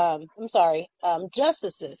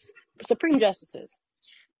justices, Supreme Justices.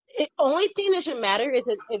 Only thing that should matter is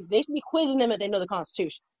if they should be quizzing them if they know the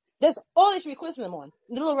Constitution. That's all they should be quizzing them on,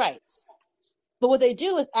 little rights. But what they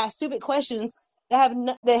do is ask stupid questions that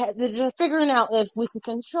have they're just figuring out if we can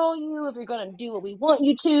control you, if you're going to do what we want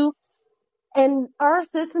you to. And our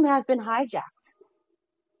system has been hijacked.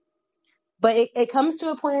 But it comes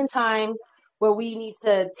to a point in time where we need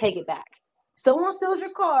to take it back. Someone steals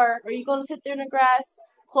your car, are you going to sit there in the grass,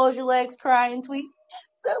 close your legs, cry, and tweet,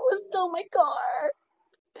 "Someone stole my car"?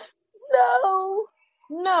 No.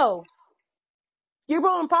 No. You're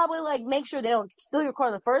going to probably make sure they don't steal your car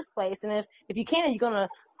in the first place. And if you can, you're going to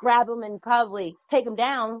grab them and probably take them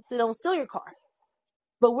down so they don't steal your car.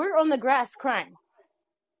 But we're on the grass crying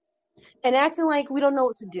and acting like we don't know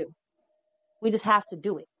what to do. We just have to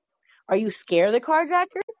do it. Are you scared of the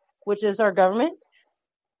carjacker, which is our government,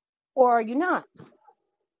 or are you not?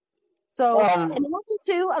 So, and Um, also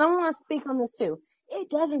too, I don't want to speak on this too. It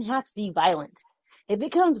doesn't have to be violent. If it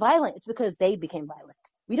becomes violent, it's because they became violent.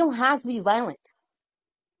 We don't have to be violent.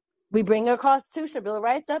 We bring our Constitution, our Bill of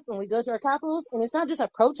Rights up, and we go to our capitals, and it's not just a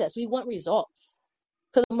protest. We want results.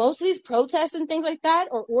 Because most of these protests and things like that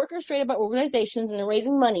are orchestrated by organizations, and they're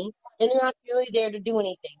raising money, and they're not really there to do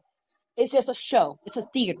anything. It's just a show. It's a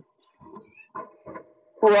theater.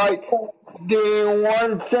 like So, the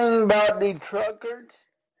one thing about the truckers,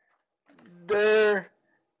 they're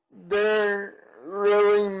they're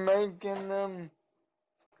really making them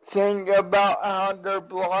think about how they're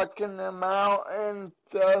blocking them out and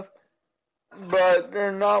stuff, but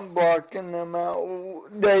they're not blocking them out.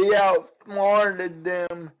 They outsmarted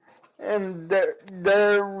them, and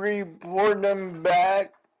they're reporting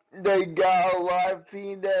back. They got a live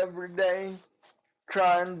feed every day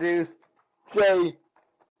trying to say,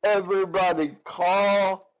 everybody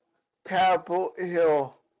call Capitol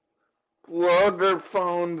Hill, plug their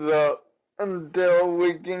phones up until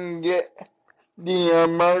we can get the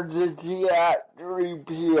Emergency Act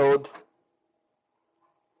repealed.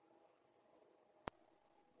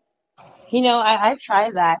 I've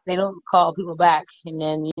tried that. They don't call people back. And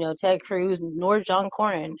then, Ted Cruz nor John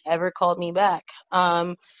Cornyn ever called me back.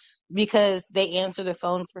 because they answer the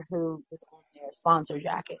phone for who is on their sponsor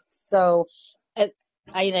jackets. So I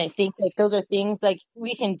think like those are things like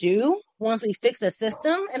we can do once we fix the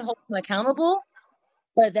system and hold them accountable.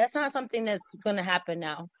 But that's not something that's going to happen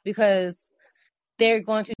now because they're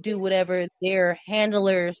going to do whatever their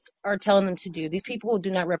handlers are telling them to do. These people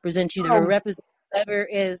do not represent you. They Um, represent whatever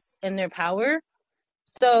is in their power.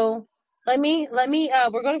 So we're going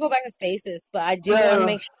to go back to spaces, but I do want to the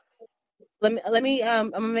make I'm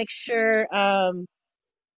going to make sure I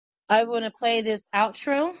want to play this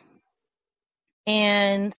outro,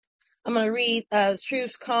 and I'm going to read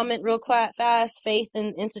Truth's comment real quick, fast. Faith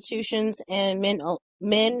in institutions and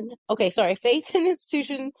men. Okay, sorry. Faith in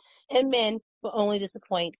institutions and men will only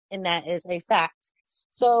disappoint, and that is a fact.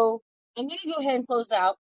 So I'm going to go ahead and close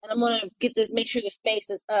out, and I'm going to make sure the space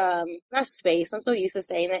is not space. I'm so used to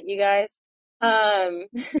saying that, you guys. Um,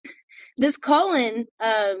 this call-in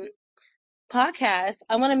podcast,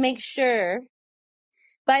 I want to make sure.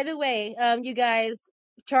 By the way, you guys,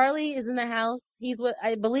 Charlie is in the house. He's what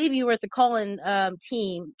I believe you were at the call-in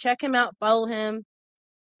team. Check him out, follow him,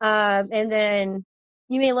 and then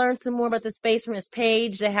you may learn some more about the space from his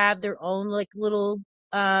page. They have their own like little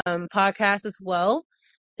podcast as well,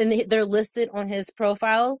 and they're listed on his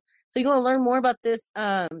profile. So you're gonna learn more about this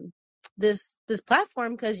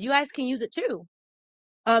platform because you guys can use it too.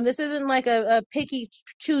 This isn't like a picky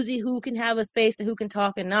choosy who can have a space and who can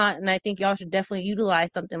talk and not. And I think y'all should definitely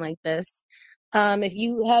utilize something like this. If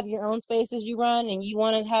you have your own spaces you run and you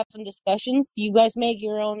want to have some discussions, you guys make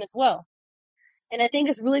your own as well. And I think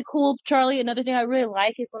it's really cool, Charlie. Another thing I really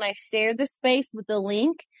like is when I share this space with the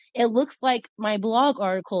link, it looks like my blog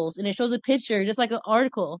articles and it shows a picture, just like an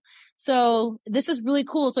article. So this is really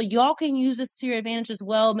cool. So y'all can use this to your advantage as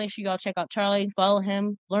well. Make sure y'all check out Charlie, follow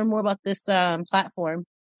him, learn more about this platform.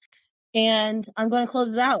 And I'm going to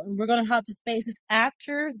close this out. And we're going to hop to spaces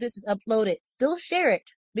after this is uploaded. Still share it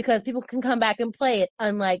because people can come back and play it,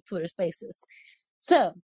 unlike Twitter Spaces.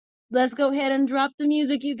 So let's go ahead and drop the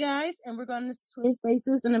music, you guys. And we're going to Twitter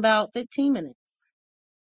Spaces in about 15 minutes.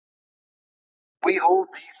 We hold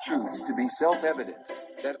these truths to be self-evident,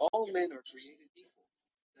 that all men are created equal,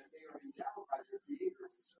 that they are endowed by their Creator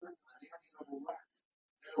with certain unalienable rights,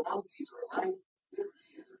 that among these are life,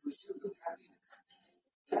 liberty, and the pursuit of happiness.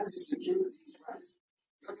 That to secure these rights,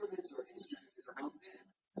 governments are instituted among men,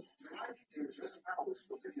 deriving their just powers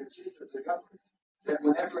from the consent of the governed. That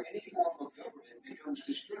whenever any form of government becomes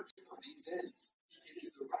destructive of these ends, it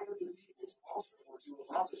is the right of the people to alter or to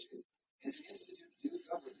abolish it, and to institute new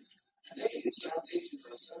government, laying its foundations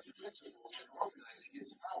on such principles and organizing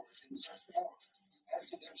its powers in such form as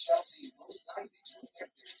to them shall seem most likely to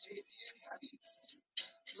affect their safety and happiness.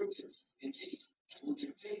 Prudence, indeed, will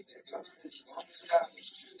dictate that governments long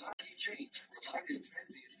established should not be changed for light and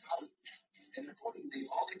transient causes, and accordingly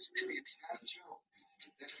all experience hath shown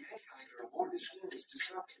that mankind are more disposed to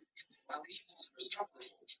suffer, while evils are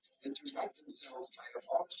sufferable, than to right themselves by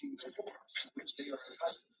abolishing the forms to which they are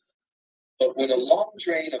accustomed. But when a long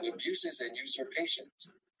train of abuses and usurpations,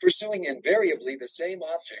 pursuing invariably the same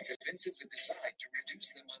object, evinces a design to reduce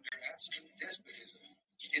them under absolute despotism,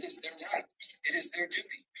 it is their right, it is their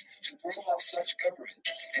duty, to throw off such government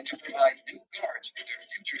and to provide new guards for their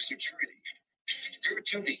future security. Your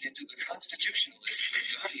tuning into the constitutionalist would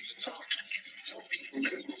not even